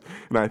survives.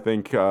 And I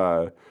think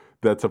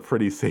that's a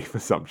pretty safe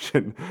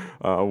assumption.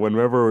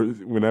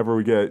 Whenever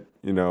we get,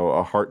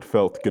 a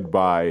heartfelt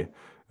goodbye,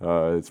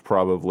 it's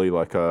probably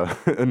like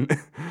an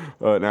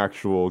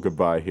actual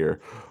goodbye here.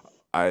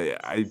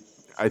 I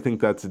think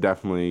that's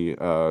definitely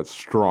a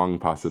strong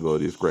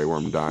possibility of Grey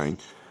Worm dying.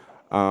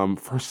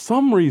 For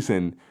some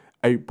reason,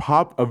 a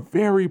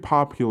very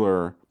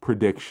popular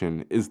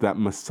prediction is that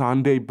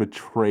Missandei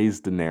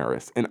betrays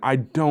Daenerys. And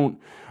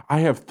I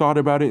have thought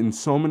about it in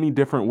so many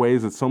different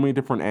ways, at so many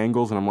different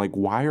angles, and I'm like,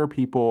 why are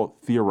people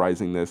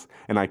theorizing this?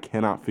 And I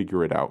cannot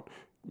figure it out.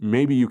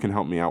 Maybe you can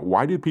help me out.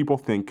 Why do people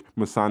think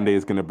Missandei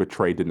is going to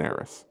betray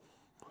Daenerys?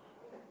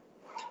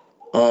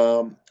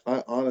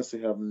 I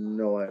honestly have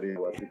no idea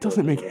what. It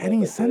doesn't make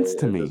any sense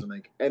to me. It doesn't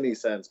make any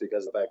sense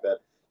because of the fact that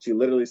she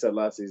literally said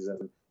last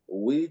season,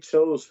 we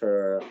chose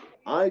her.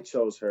 I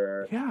chose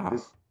her. Yeah.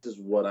 This is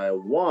what I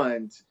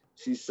want.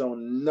 She's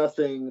shown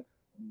nothing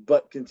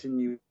but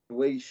continuation.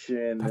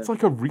 That's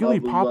like a really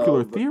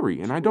popular theory,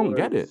 and I don't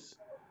get it.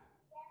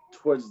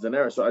 Towards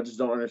Daenerys, so I just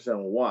don't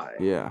understand why.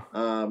 Yeah.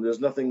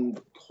 There's nothing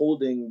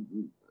holding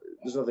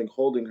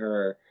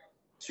her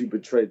to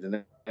betray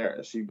Daenerys.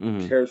 She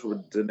cares for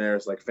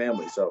Daenerys like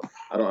family, so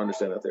I don't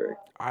understand that theory.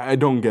 I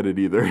don't get it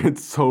either.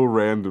 It's so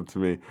random to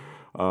me.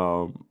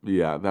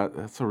 Yeah,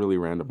 that's a really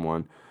random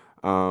one.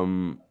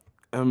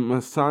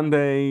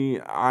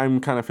 Missandei,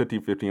 I'm kind of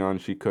 50-50 on.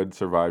 She could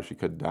survive, she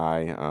could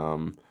die.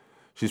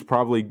 She's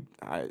probably,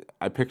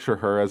 I picture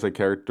her as a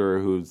character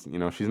who's,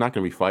 she's not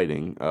going to be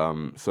fighting.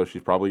 So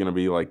she's probably going to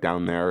be like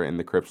down there in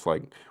the crypts,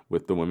 like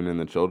with the women and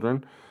the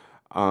children.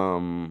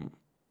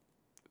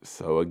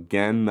 So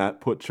again,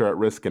 that puts her at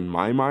risk in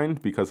my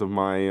mind because of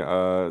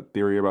my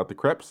theory about the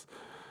crypts.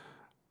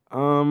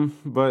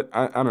 But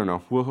I don't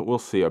know. We'll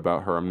see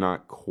about her. I'm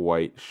not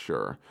quite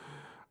sure.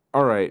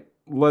 All right,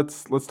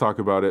 let's talk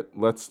about it.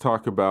 Let's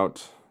talk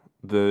about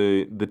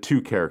the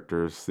two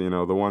characters. The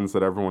ones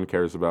that everyone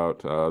cares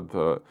about.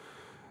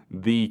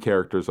 The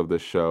characters of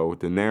this show: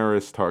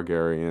 Daenerys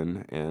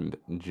Targaryen and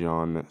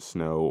Jon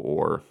Snow,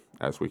 or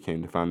as we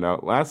came to find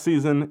out last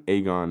season,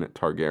 Aegon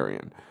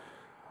Targaryen.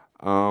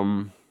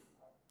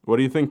 What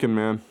are you thinking,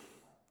 man?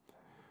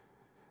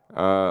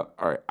 All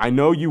right, I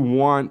know you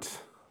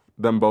want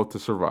them both to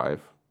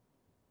survive,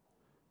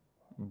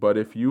 but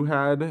if you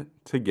had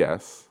to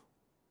guess,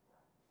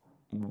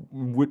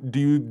 do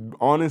you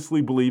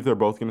honestly believe they're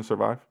both going to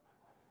survive?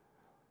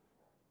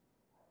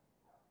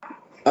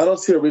 I don't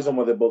see a reason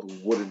why they both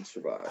wouldn't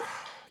survive.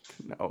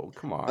 No,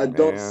 come on, I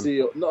don't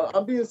see. No,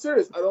 I'm being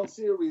serious. I don't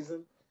see a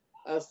reason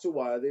as to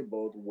why they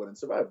both wouldn't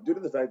survive, due to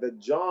the fact that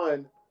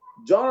Jon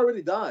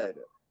already died.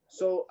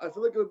 So I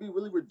feel like it would be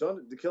really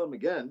redundant to kill him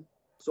again.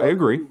 So I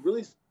agree. It would be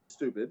really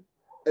stupid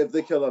if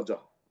they kill off Jon.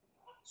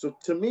 So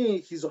to me,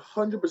 he's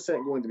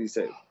 100% going to be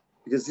saved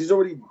because he's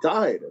already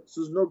died.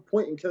 So there's no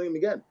point in killing him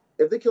again.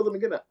 If they killed him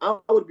again, I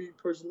would be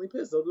personally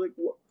pissed. I would be like,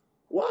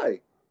 why?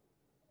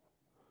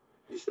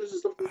 You should have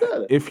just left him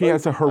dead. If he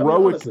has a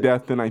heroic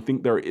death, then I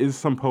think there is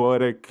some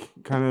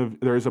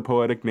there is a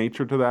poetic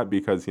nature to that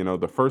because,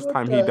 the first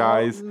time he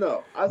dies.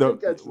 No, I think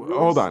that's really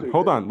hold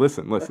stupid. on.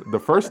 Listen. The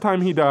first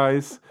time he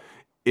dies,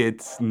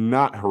 it's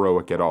not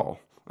heroic at all.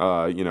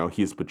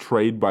 He's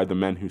betrayed by the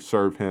men who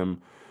serve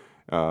him.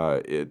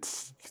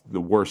 It's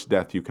the worst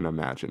death you can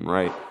imagine,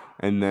 right?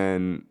 And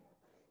then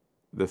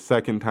the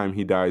second time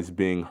he dies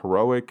being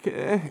heroic,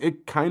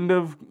 it kind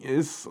of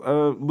is a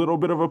little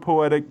bit of a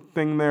poetic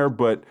thing there,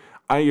 but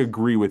I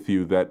agree with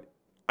you that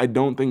I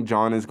don't think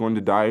Jon is going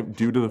to die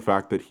due to the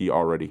fact that he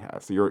already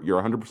has. You're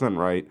 100%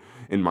 right,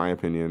 in my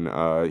opinion.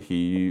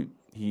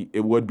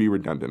 It would be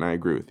redundant. I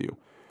agree with you.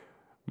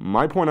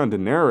 My point on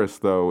Daenerys,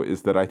 though,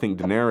 is that I think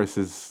Daenerys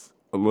is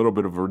a little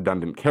bit of a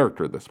redundant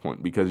character at this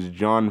point because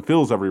Jon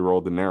fills every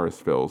role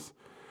Daenerys fills.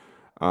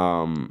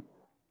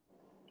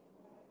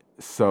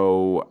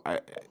 So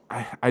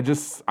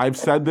I've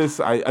said this.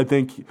 I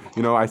think,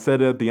 I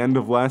said at the end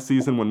of last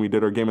season when we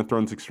did our Game of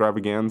Thrones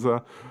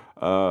extravaganza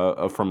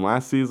from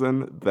last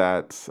season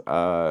that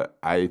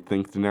I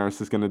think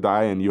Daenerys is going to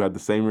die, and you had the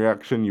same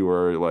reaction. You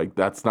were like,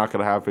 that's not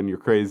going to happen. You're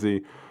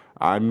crazy.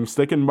 I'm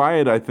sticking by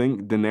it. I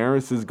think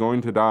Daenerys is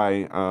going to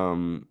die.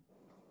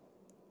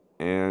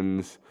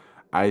 And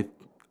I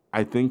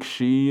think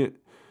she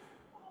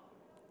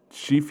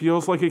she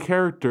feels like a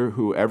character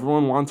who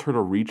everyone wants her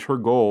to reach her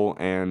goal,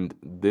 and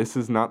this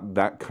is not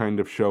that kind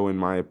of show, in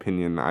my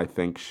opinion. I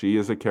think she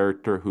is a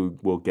character who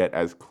will get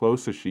as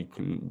close as she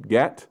can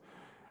get,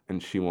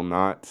 and she will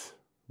not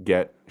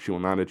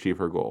achieve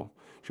her goal.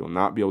 She will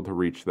not be able to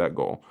reach that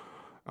goal.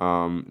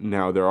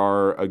 Now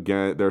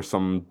there's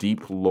some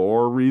deep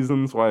lore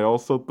reasons why I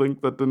also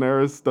think that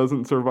Daenerys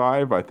doesn't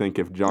survive. I think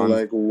if Jon,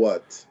 like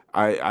what?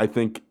 I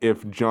think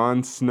if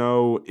Jon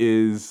Snow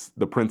is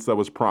the prince that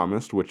was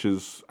promised, which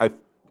is,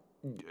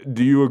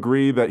 do you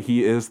agree that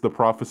he is the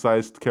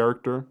prophesized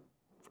character?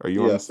 Are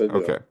you Yes, I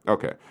do.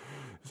 Okay.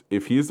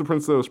 If he is the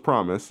prince that was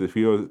promised, if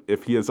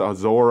he is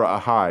Azor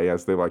Ahai,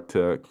 as they like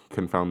to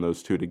confound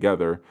those two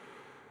together,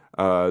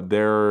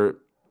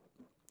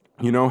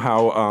 you know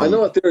how I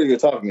know what theory you're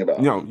talking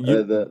about. No,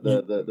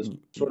 the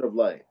sort of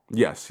light.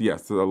 Yes, the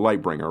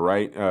Lightbringer,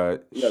 right? Yeah,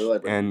 the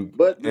Lightbringer. And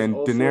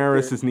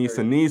Daenerys is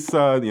Nissa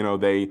Nissa. You know,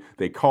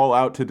 they call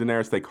out to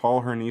Daenerys. They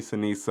call her Nissa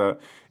Nissa.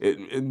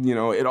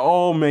 It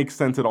all makes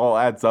sense. It all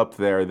adds up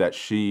there that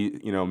she,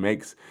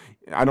 makes.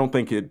 I don't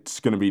think it's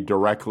going to be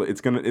directly.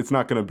 It's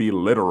not going to be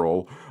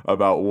literal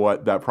about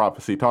what that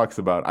prophecy talks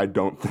about. I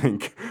don't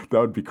think that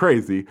would be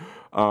crazy.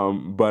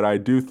 But I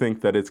do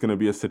think that it's going to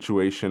be a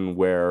situation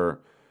where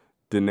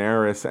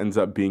Daenerys ends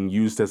up being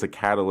used as a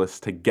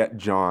catalyst to get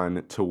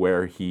Jon to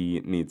where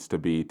he needs to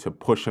be, to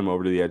push him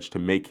over to the edge, to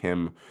make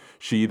him.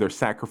 She either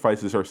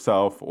sacrifices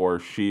herself or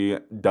she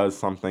does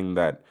something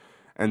that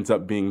ends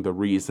up being the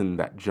reason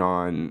that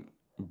Jon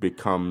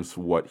becomes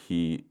what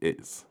he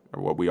is,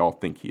 or what we all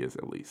think he is,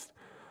 at least.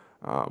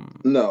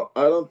 No,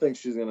 I don't think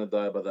she's gonna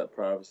die by that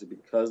prophecy,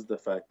 because the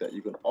fact that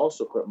you can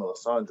also put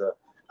Melisandre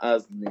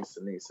as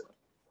Nissa Nissa.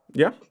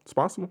 Yeah, it's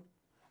possible.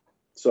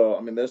 So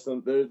I mean, those are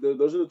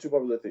the two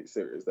popular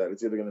theories, that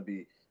it's either going to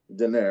be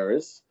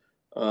Daenerys,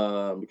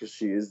 because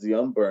she is the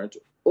unburnt,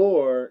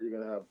 or you're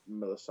going to have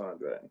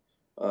Melisandre,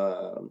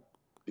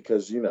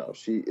 because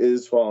she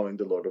is following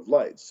the Lord of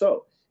Light.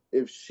 So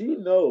if she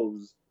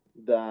knows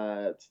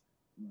that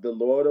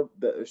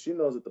if she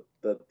knows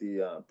that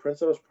the prince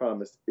that was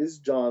promised is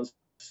Jon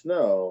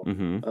Snow,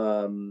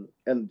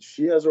 and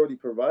she has already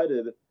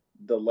provided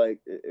the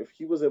light, if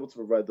he was able to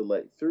provide the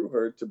light through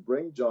her to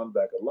bring Jon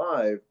back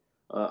alive.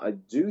 I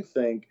do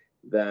think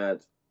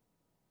that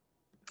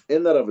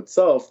in that of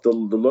itself, the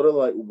Lord of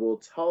Light will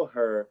tell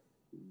her,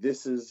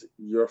 this is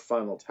your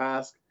final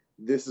task.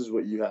 This is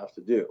what you have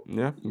to do.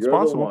 Yeah, it's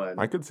possible.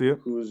 I could see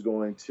it. Who's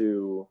going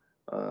to,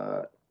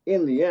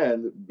 in the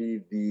end, be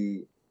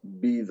the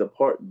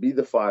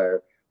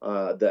fire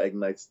that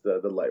ignites the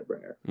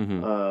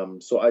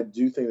Lightbringer. So I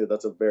do think that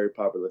that's a very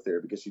popular theory,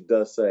 because she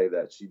does say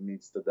that she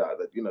needs to die.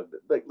 That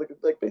like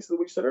basically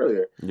what you said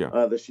earlier.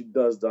 Yeah. That she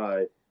does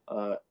die.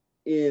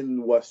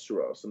 In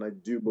Westeros, and I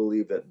do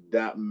believe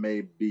that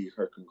may be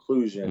her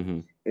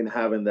conclusion in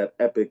having that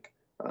epic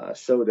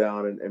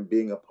showdown and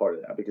being a part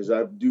of that, because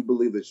I do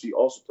believe that she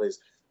also plays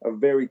a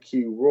very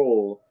key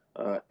role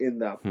in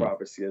that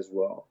prophecy as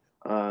well.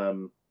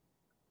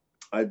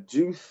 I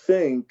do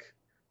think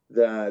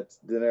that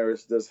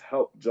Daenerys does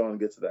help Jon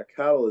get to that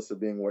catalyst of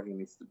being where he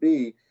needs to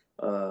be,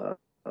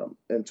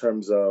 in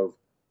terms of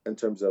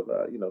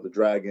the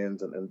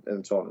dragons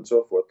and so on and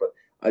so forth. But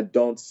I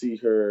don't see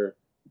her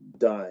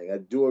dying. I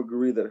do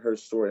agree that her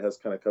story has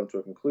kind of come to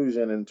a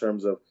conclusion in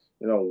terms of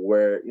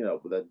where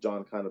that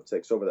Jon kind of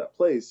takes over that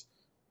place,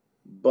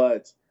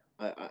 but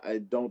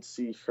I don't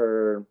see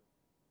her.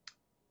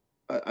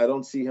 I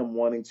don't see him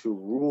wanting to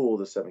rule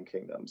the Seven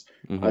Kingdoms.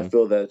 I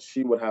feel that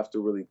she would have to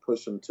really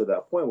push him to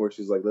that point where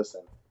she's like,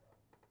 listen,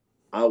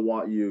 I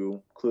want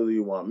you, clearly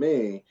you want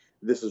me,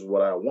 this is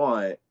what I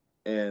want,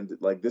 and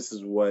like this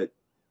is what,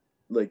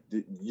 like,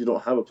 you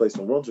don't have a place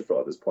in Winterfell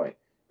at this point.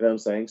 You know what I'm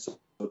saying? So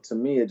to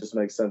me, it just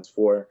makes sense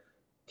for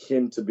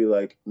him to be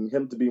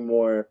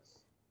more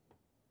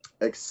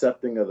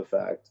accepting of the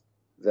fact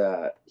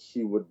that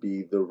he would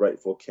be the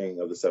rightful king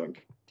of the Seven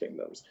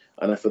Kingdoms,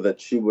 and I feel that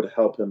she would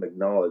help him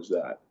acknowledge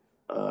that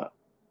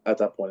at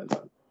that point in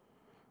time.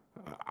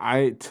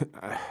 I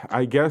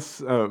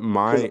guess we're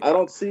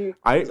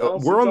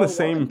on the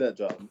same. That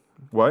job.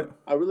 What?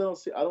 I don't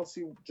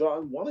see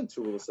Jon wanting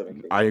to rule the Seven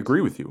Kingdoms. I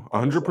agree with you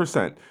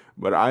 100%.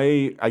 But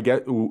I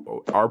get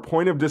our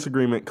point of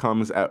disagreement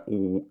comes at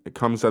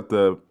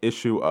the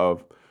issue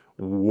of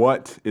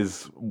what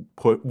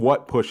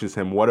pushes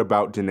him. What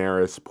about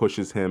Daenerys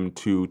pushes him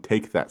to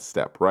take that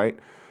step, right?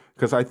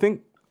 Because I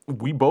think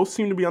we both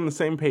seem to be on the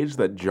same page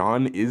that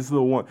Jon is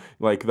the one.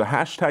 Like, the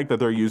hashtag that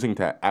they're using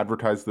to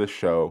advertise this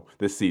show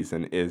this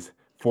season is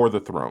For the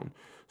Throne.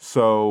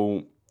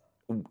 So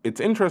it's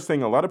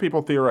interesting. A lot of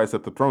people theorize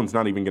that the throne's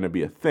not even going to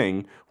be a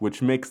thing,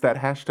 which makes that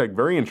hashtag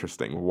very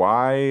interesting.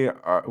 Why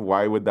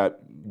would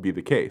that be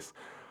the case?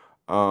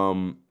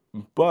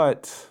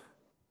 But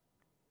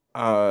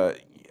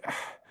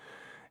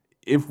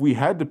if we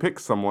had to pick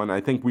someone,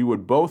 I think we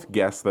would both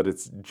guess that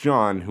it's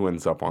Jon who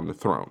ends up on the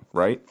throne,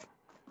 right?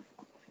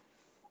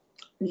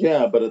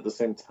 Yeah, but at the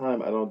same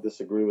time, I don't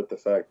disagree with the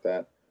fact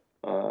that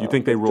you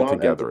think they rule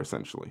together,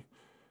 essentially.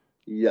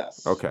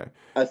 Yes. Okay.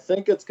 I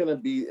think it's going to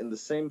be in the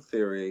same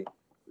theory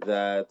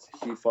that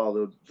he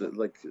followed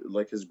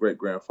like his great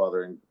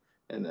grandfather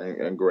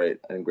and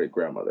great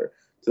grandmother,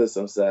 to the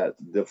sense that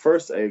the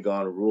first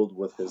Aegon ruled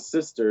with his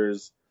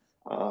sisters,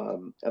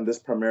 and this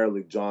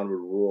primarily John would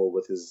rule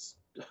with his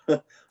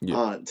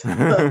aunt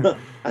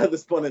at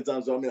this point in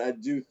time. So I mean, I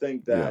do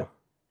think that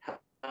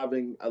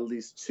having at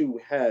least two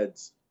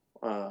heads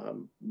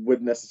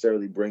would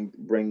necessarily bring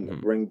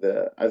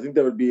the. I think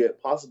there would be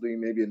possibly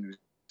maybe a new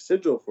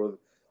sigil for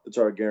the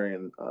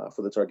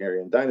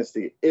Targaryen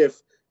dynasty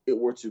if it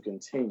were to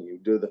continue,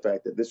 due to the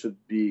fact that this would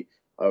be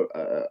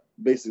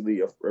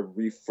basically a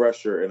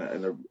refresher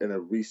and a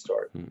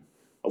restart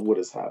of what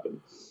has happened.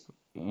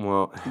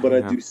 Well, but I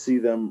do see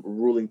them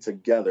ruling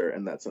together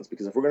in that sense,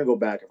 because if we're going to go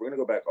back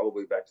all the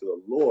way back to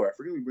the lore, if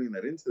we're going to be bringing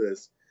that into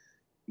this,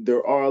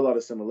 there are a lot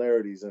of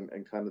similarities and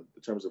kind of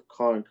in terms of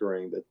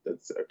conquering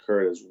that's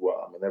occurred as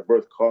well. I mean, they've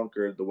both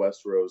conquered the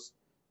Westeros,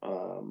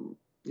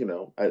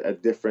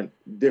 at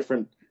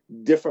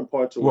different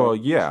parts of. Well,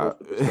 yeah.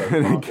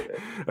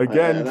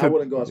 Again, and I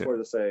wouldn't go as far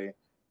to say.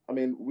 I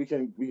mean, we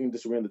can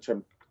disagree on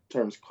the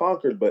terms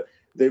conquered, but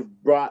they've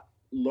brought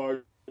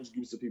large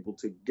groups of people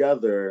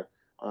together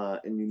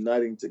and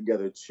uniting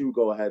together to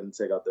go ahead and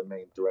take out the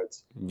main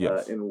threats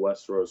in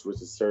Westeros,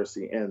 which is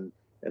Cersei and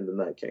the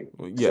Night King.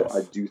 Yes. So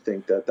I do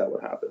think that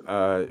would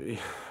happen.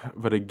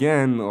 But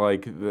again,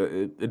 like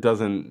it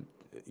doesn't.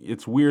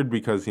 It's weird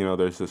because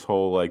there's this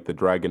whole like the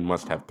dragon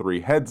must have three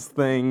heads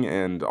thing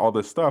and all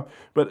this stuff.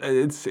 But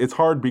it's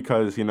hard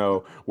because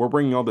we're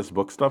bringing all this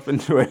book stuff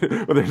into it.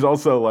 But there's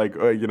also like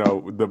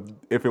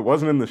if it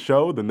wasn't in the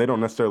show, then they don't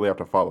necessarily have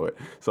to follow it.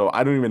 So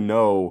I don't even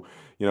know.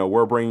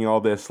 We're bringing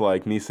all this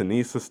like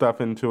Nisa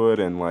stuff into it,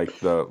 and like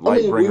the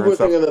Lightbringer. We were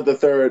thinking that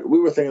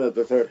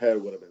the third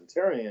head would have been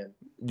Tyrion.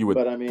 You would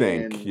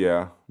think,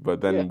 yeah, but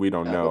then we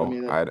don't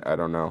know. I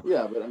don't know.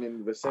 Yeah, but I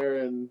mean,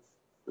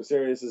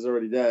 Viserys is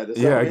already dead.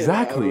 So,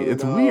 exactly.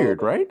 It's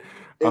weird, right?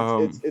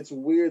 It's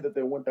weird that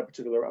they went that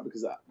particular route,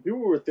 because people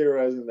were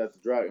theorizing that the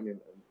dragon. I mean,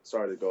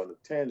 sorry to go on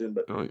a tangent,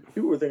 but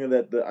people were thinking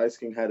that the Ice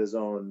King had his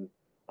own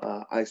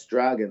ice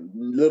dragon.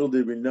 Little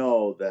did we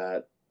know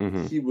that.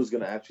 He was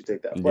going to actually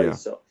take that place. Yeah.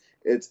 So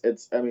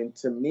it's. I mean,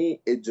 to me,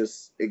 it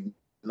just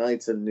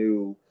ignites a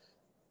new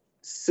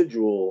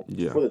sigil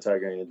for the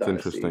Targaryen dynasty. It's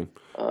interesting.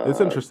 It's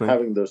interesting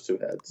having those two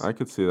heads. I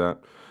could see that.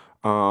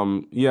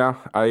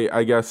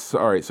 I guess.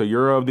 All right. So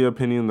you're of the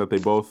opinion that they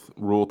both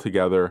rule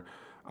together.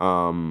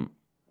 I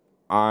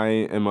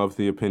am of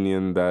the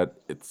opinion that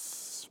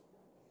it's.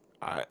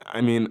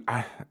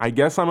 I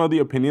guess I'm of the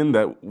opinion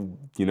that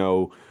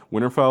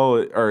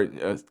Winterfell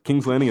or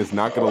King's Landing is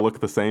not going to look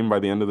the same by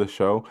the end of the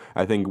show.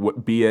 I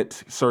think be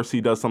it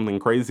Cersei does something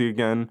crazy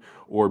again,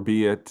 or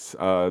be it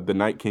the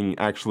Night King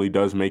actually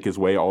does make his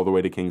way all the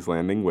way to King's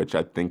Landing, which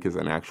I think is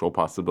an actual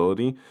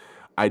possibility.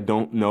 I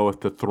don't know if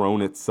the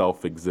throne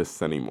itself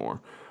exists anymore.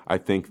 I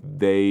think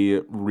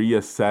they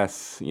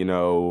reassess,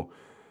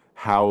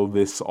 how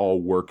this all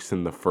works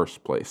in the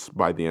first place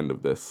by the end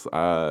of this.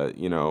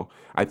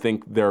 I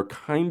think they're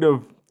kind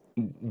of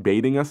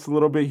baiting us a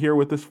little bit here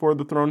with this For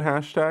the Throne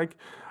hashtag.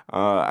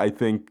 I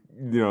think,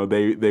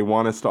 they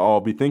want us to all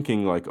be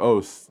thinking like,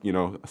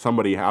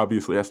 somebody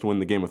obviously has to win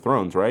the Game of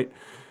Thrones, right?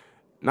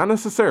 Not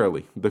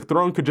necessarily. The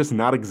throne could just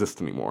not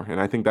exist anymore.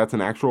 And I think that's an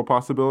actual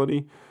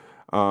possibility.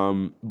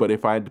 But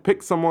if I had to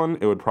pick someone,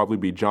 it would probably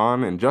be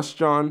Jon and just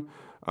Jon.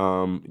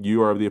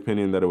 You are of the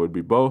opinion that it would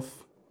be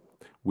both.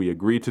 We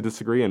agree to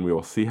disagree, and we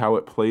will see how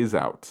it plays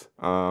out.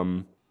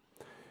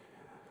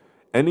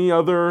 Any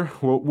other?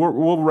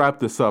 We'll wrap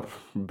this up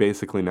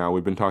basically now.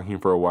 We've been talking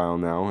for a while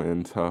now,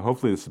 and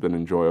hopefully this has been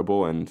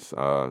enjoyable. And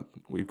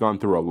we've gone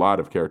through a lot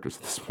of characters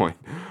at this point.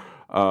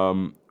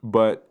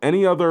 But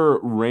any other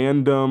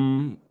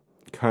random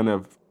kind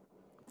of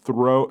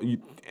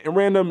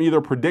random either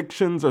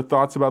predictions or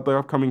thoughts about the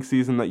upcoming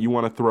season that you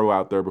want to throw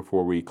out there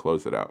before we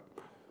close it out?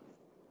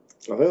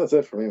 I think that's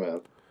it for me,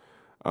 man.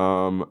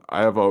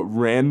 I have a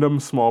random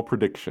small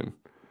prediction.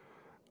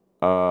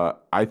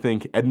 I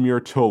think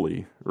Edmure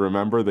Tully,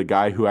 remember the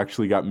guy who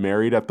actually got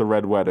married at the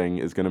Red Wedding,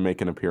 is going to make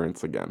an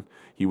appearance again.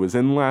 He was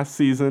in last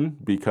season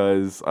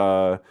because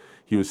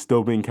he was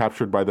still being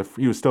captured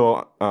he was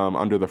still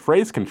under the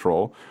Freys'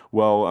 control.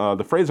 Well,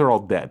 the Freys are all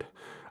dead.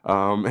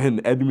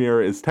 And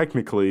Edmure is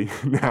technically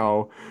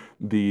now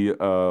the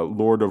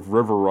Lord of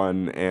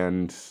Riverrun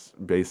and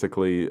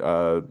basically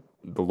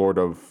the Lord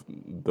of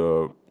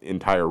the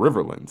entire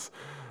Riverlands.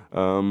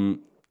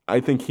 I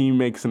think he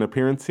makes an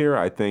appearance here.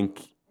 I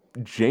think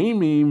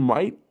Jaime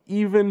might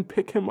even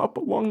pick him up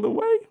along the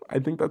way. I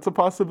think that's a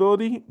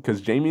possibility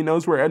because Jaime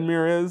knows where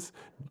Edmure is,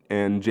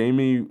 and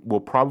Jaime will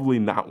probably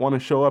not want to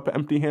show up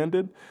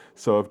empty-handed.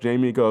 So if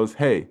Jaime goes,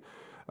 hey,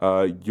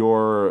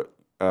 your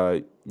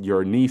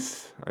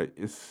niece,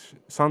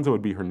 Sansa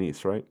would be her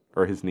niece, right?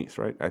 Or his niece,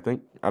 right? I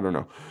think. I don't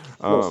know.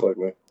 Most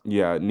likely.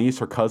 Yeah,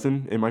 niece or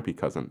cousin. It might be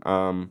cousin.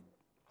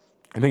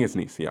 I think it's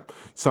niece, yeah.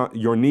 So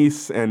your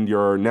niece and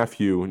your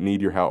nephew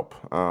need your help.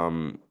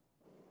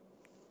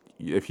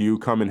 If you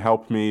come and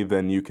help me,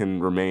 then you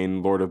can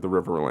remain Lord of the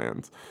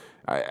Riverlands.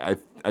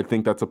 I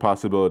think that's a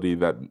possibility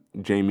that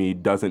Jamie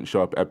doesn't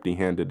show up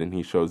empty-handed and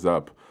he shows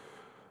up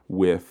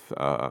with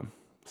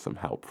some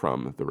help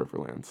from the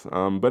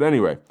Riverlands. But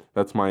anyway,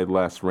 that's my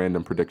last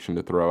random prediction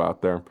to throw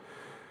out there.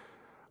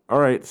 All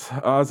right,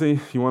 Ozzy,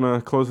 you want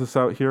to close this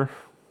out here?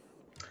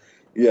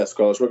 Yes,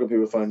 Carlos, where can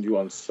people find you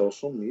on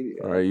social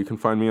media? All right, you can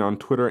find me on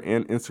Twitter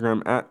and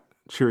Instagram at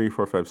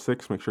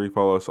Cheery456. Make sure you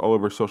follow us all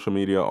over social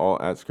media,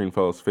 all at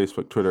Screenfellows,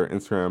 Facebook, Twitter,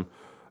 Instagram,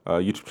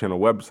 YouTube channel,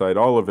 website,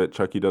 all of it.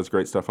 Chucky does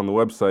great stuff on the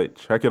website.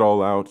 Check it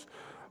all out.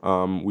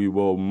 We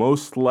will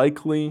most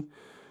likely...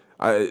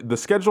 the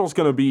schedule is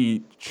going to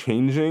be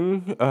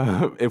changing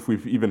if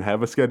we've even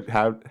had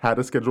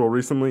a schedule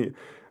recently.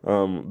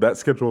 That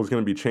schedule is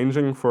going to be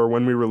changing for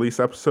when we release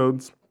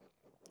episodes.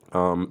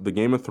 The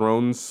Game of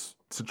Thrones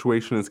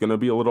situation is going to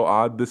be a little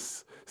odd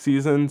this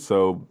season,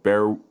 so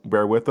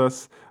bear with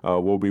us.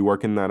 We'll be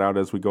working that out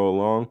as we go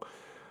along.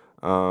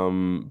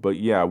 But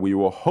yeah, we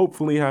will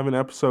hopefully have an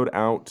episode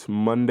out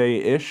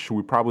Monday-ish.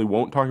 We probably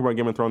won't talk about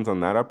Game of Thrones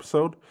on that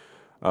episode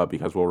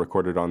because we'll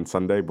record it on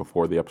Sunday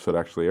before the episode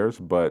actually airs.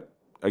 But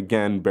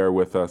again, bear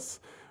with us.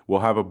 We'll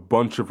have a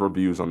bunch of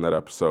reviews on that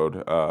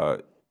episode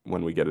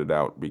when we get it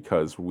out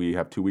because we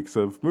have 2 weeks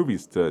of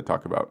movies to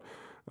talk about,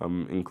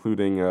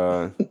 including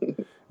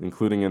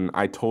an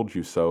I Told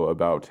You So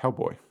about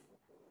Hellboy.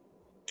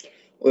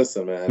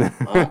 Listen, man,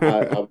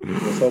 I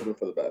was hoping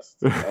for the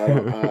best.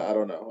 I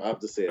don't know. I have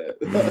to see it.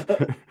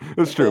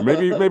 It's true.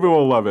 Maybe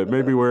we'll love it.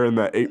 Maybe we're in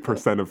that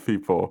 8% of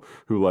people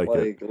who like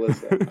it.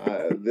 Listen,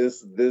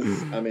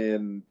 I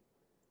mean,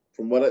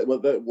 from what I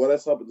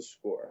saw with the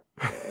score,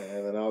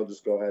 and then I'll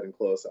just go ahead and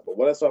close up. But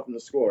what I saw from the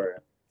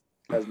score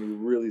has me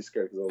really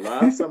scared because the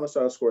last time I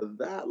saw a score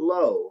that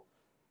low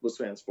was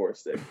Fans Four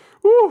Stick,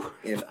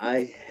 and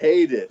I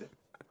hated.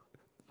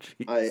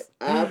 Jeez. I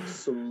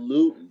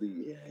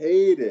absolutely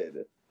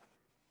hated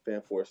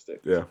Fan Four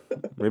Stick. Yeah,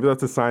 maybe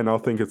that's a sign. I'll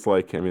think it's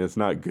like, I mean, it's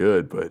not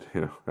good, but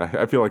you know,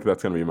 I feel like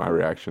that's gonna be my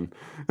reaction.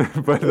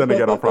 But then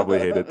again, I'll probably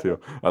hate it too.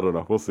 I don't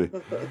know. We'll see.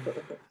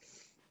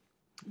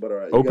 But all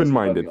right,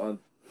 open-minded. Let's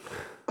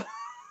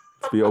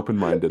be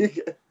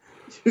open-minded.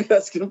 You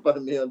guys can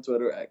find me on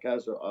Twitter at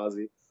Castro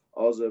Ozzy.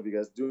 Also, if you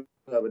guys do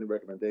have any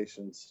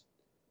recommendations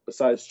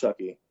besides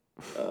Chucky,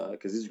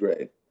 because he's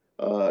great,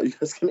 you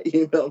guys can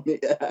email me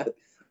at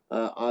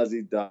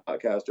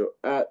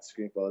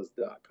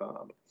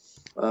ozzy.castro@screenfellas.com.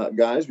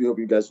 Guys, we hope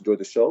you guys enjoyed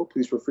the show.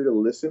 Please feel free to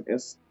listen and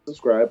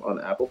subscribe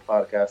on Apple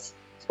Podcasts,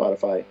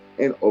 Spotify,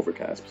 and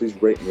Overcast. Please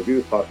rate and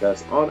review the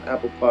podcast on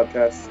Apple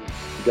Podcasts.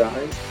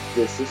 Guys,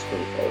 this is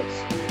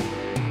Screenfellas.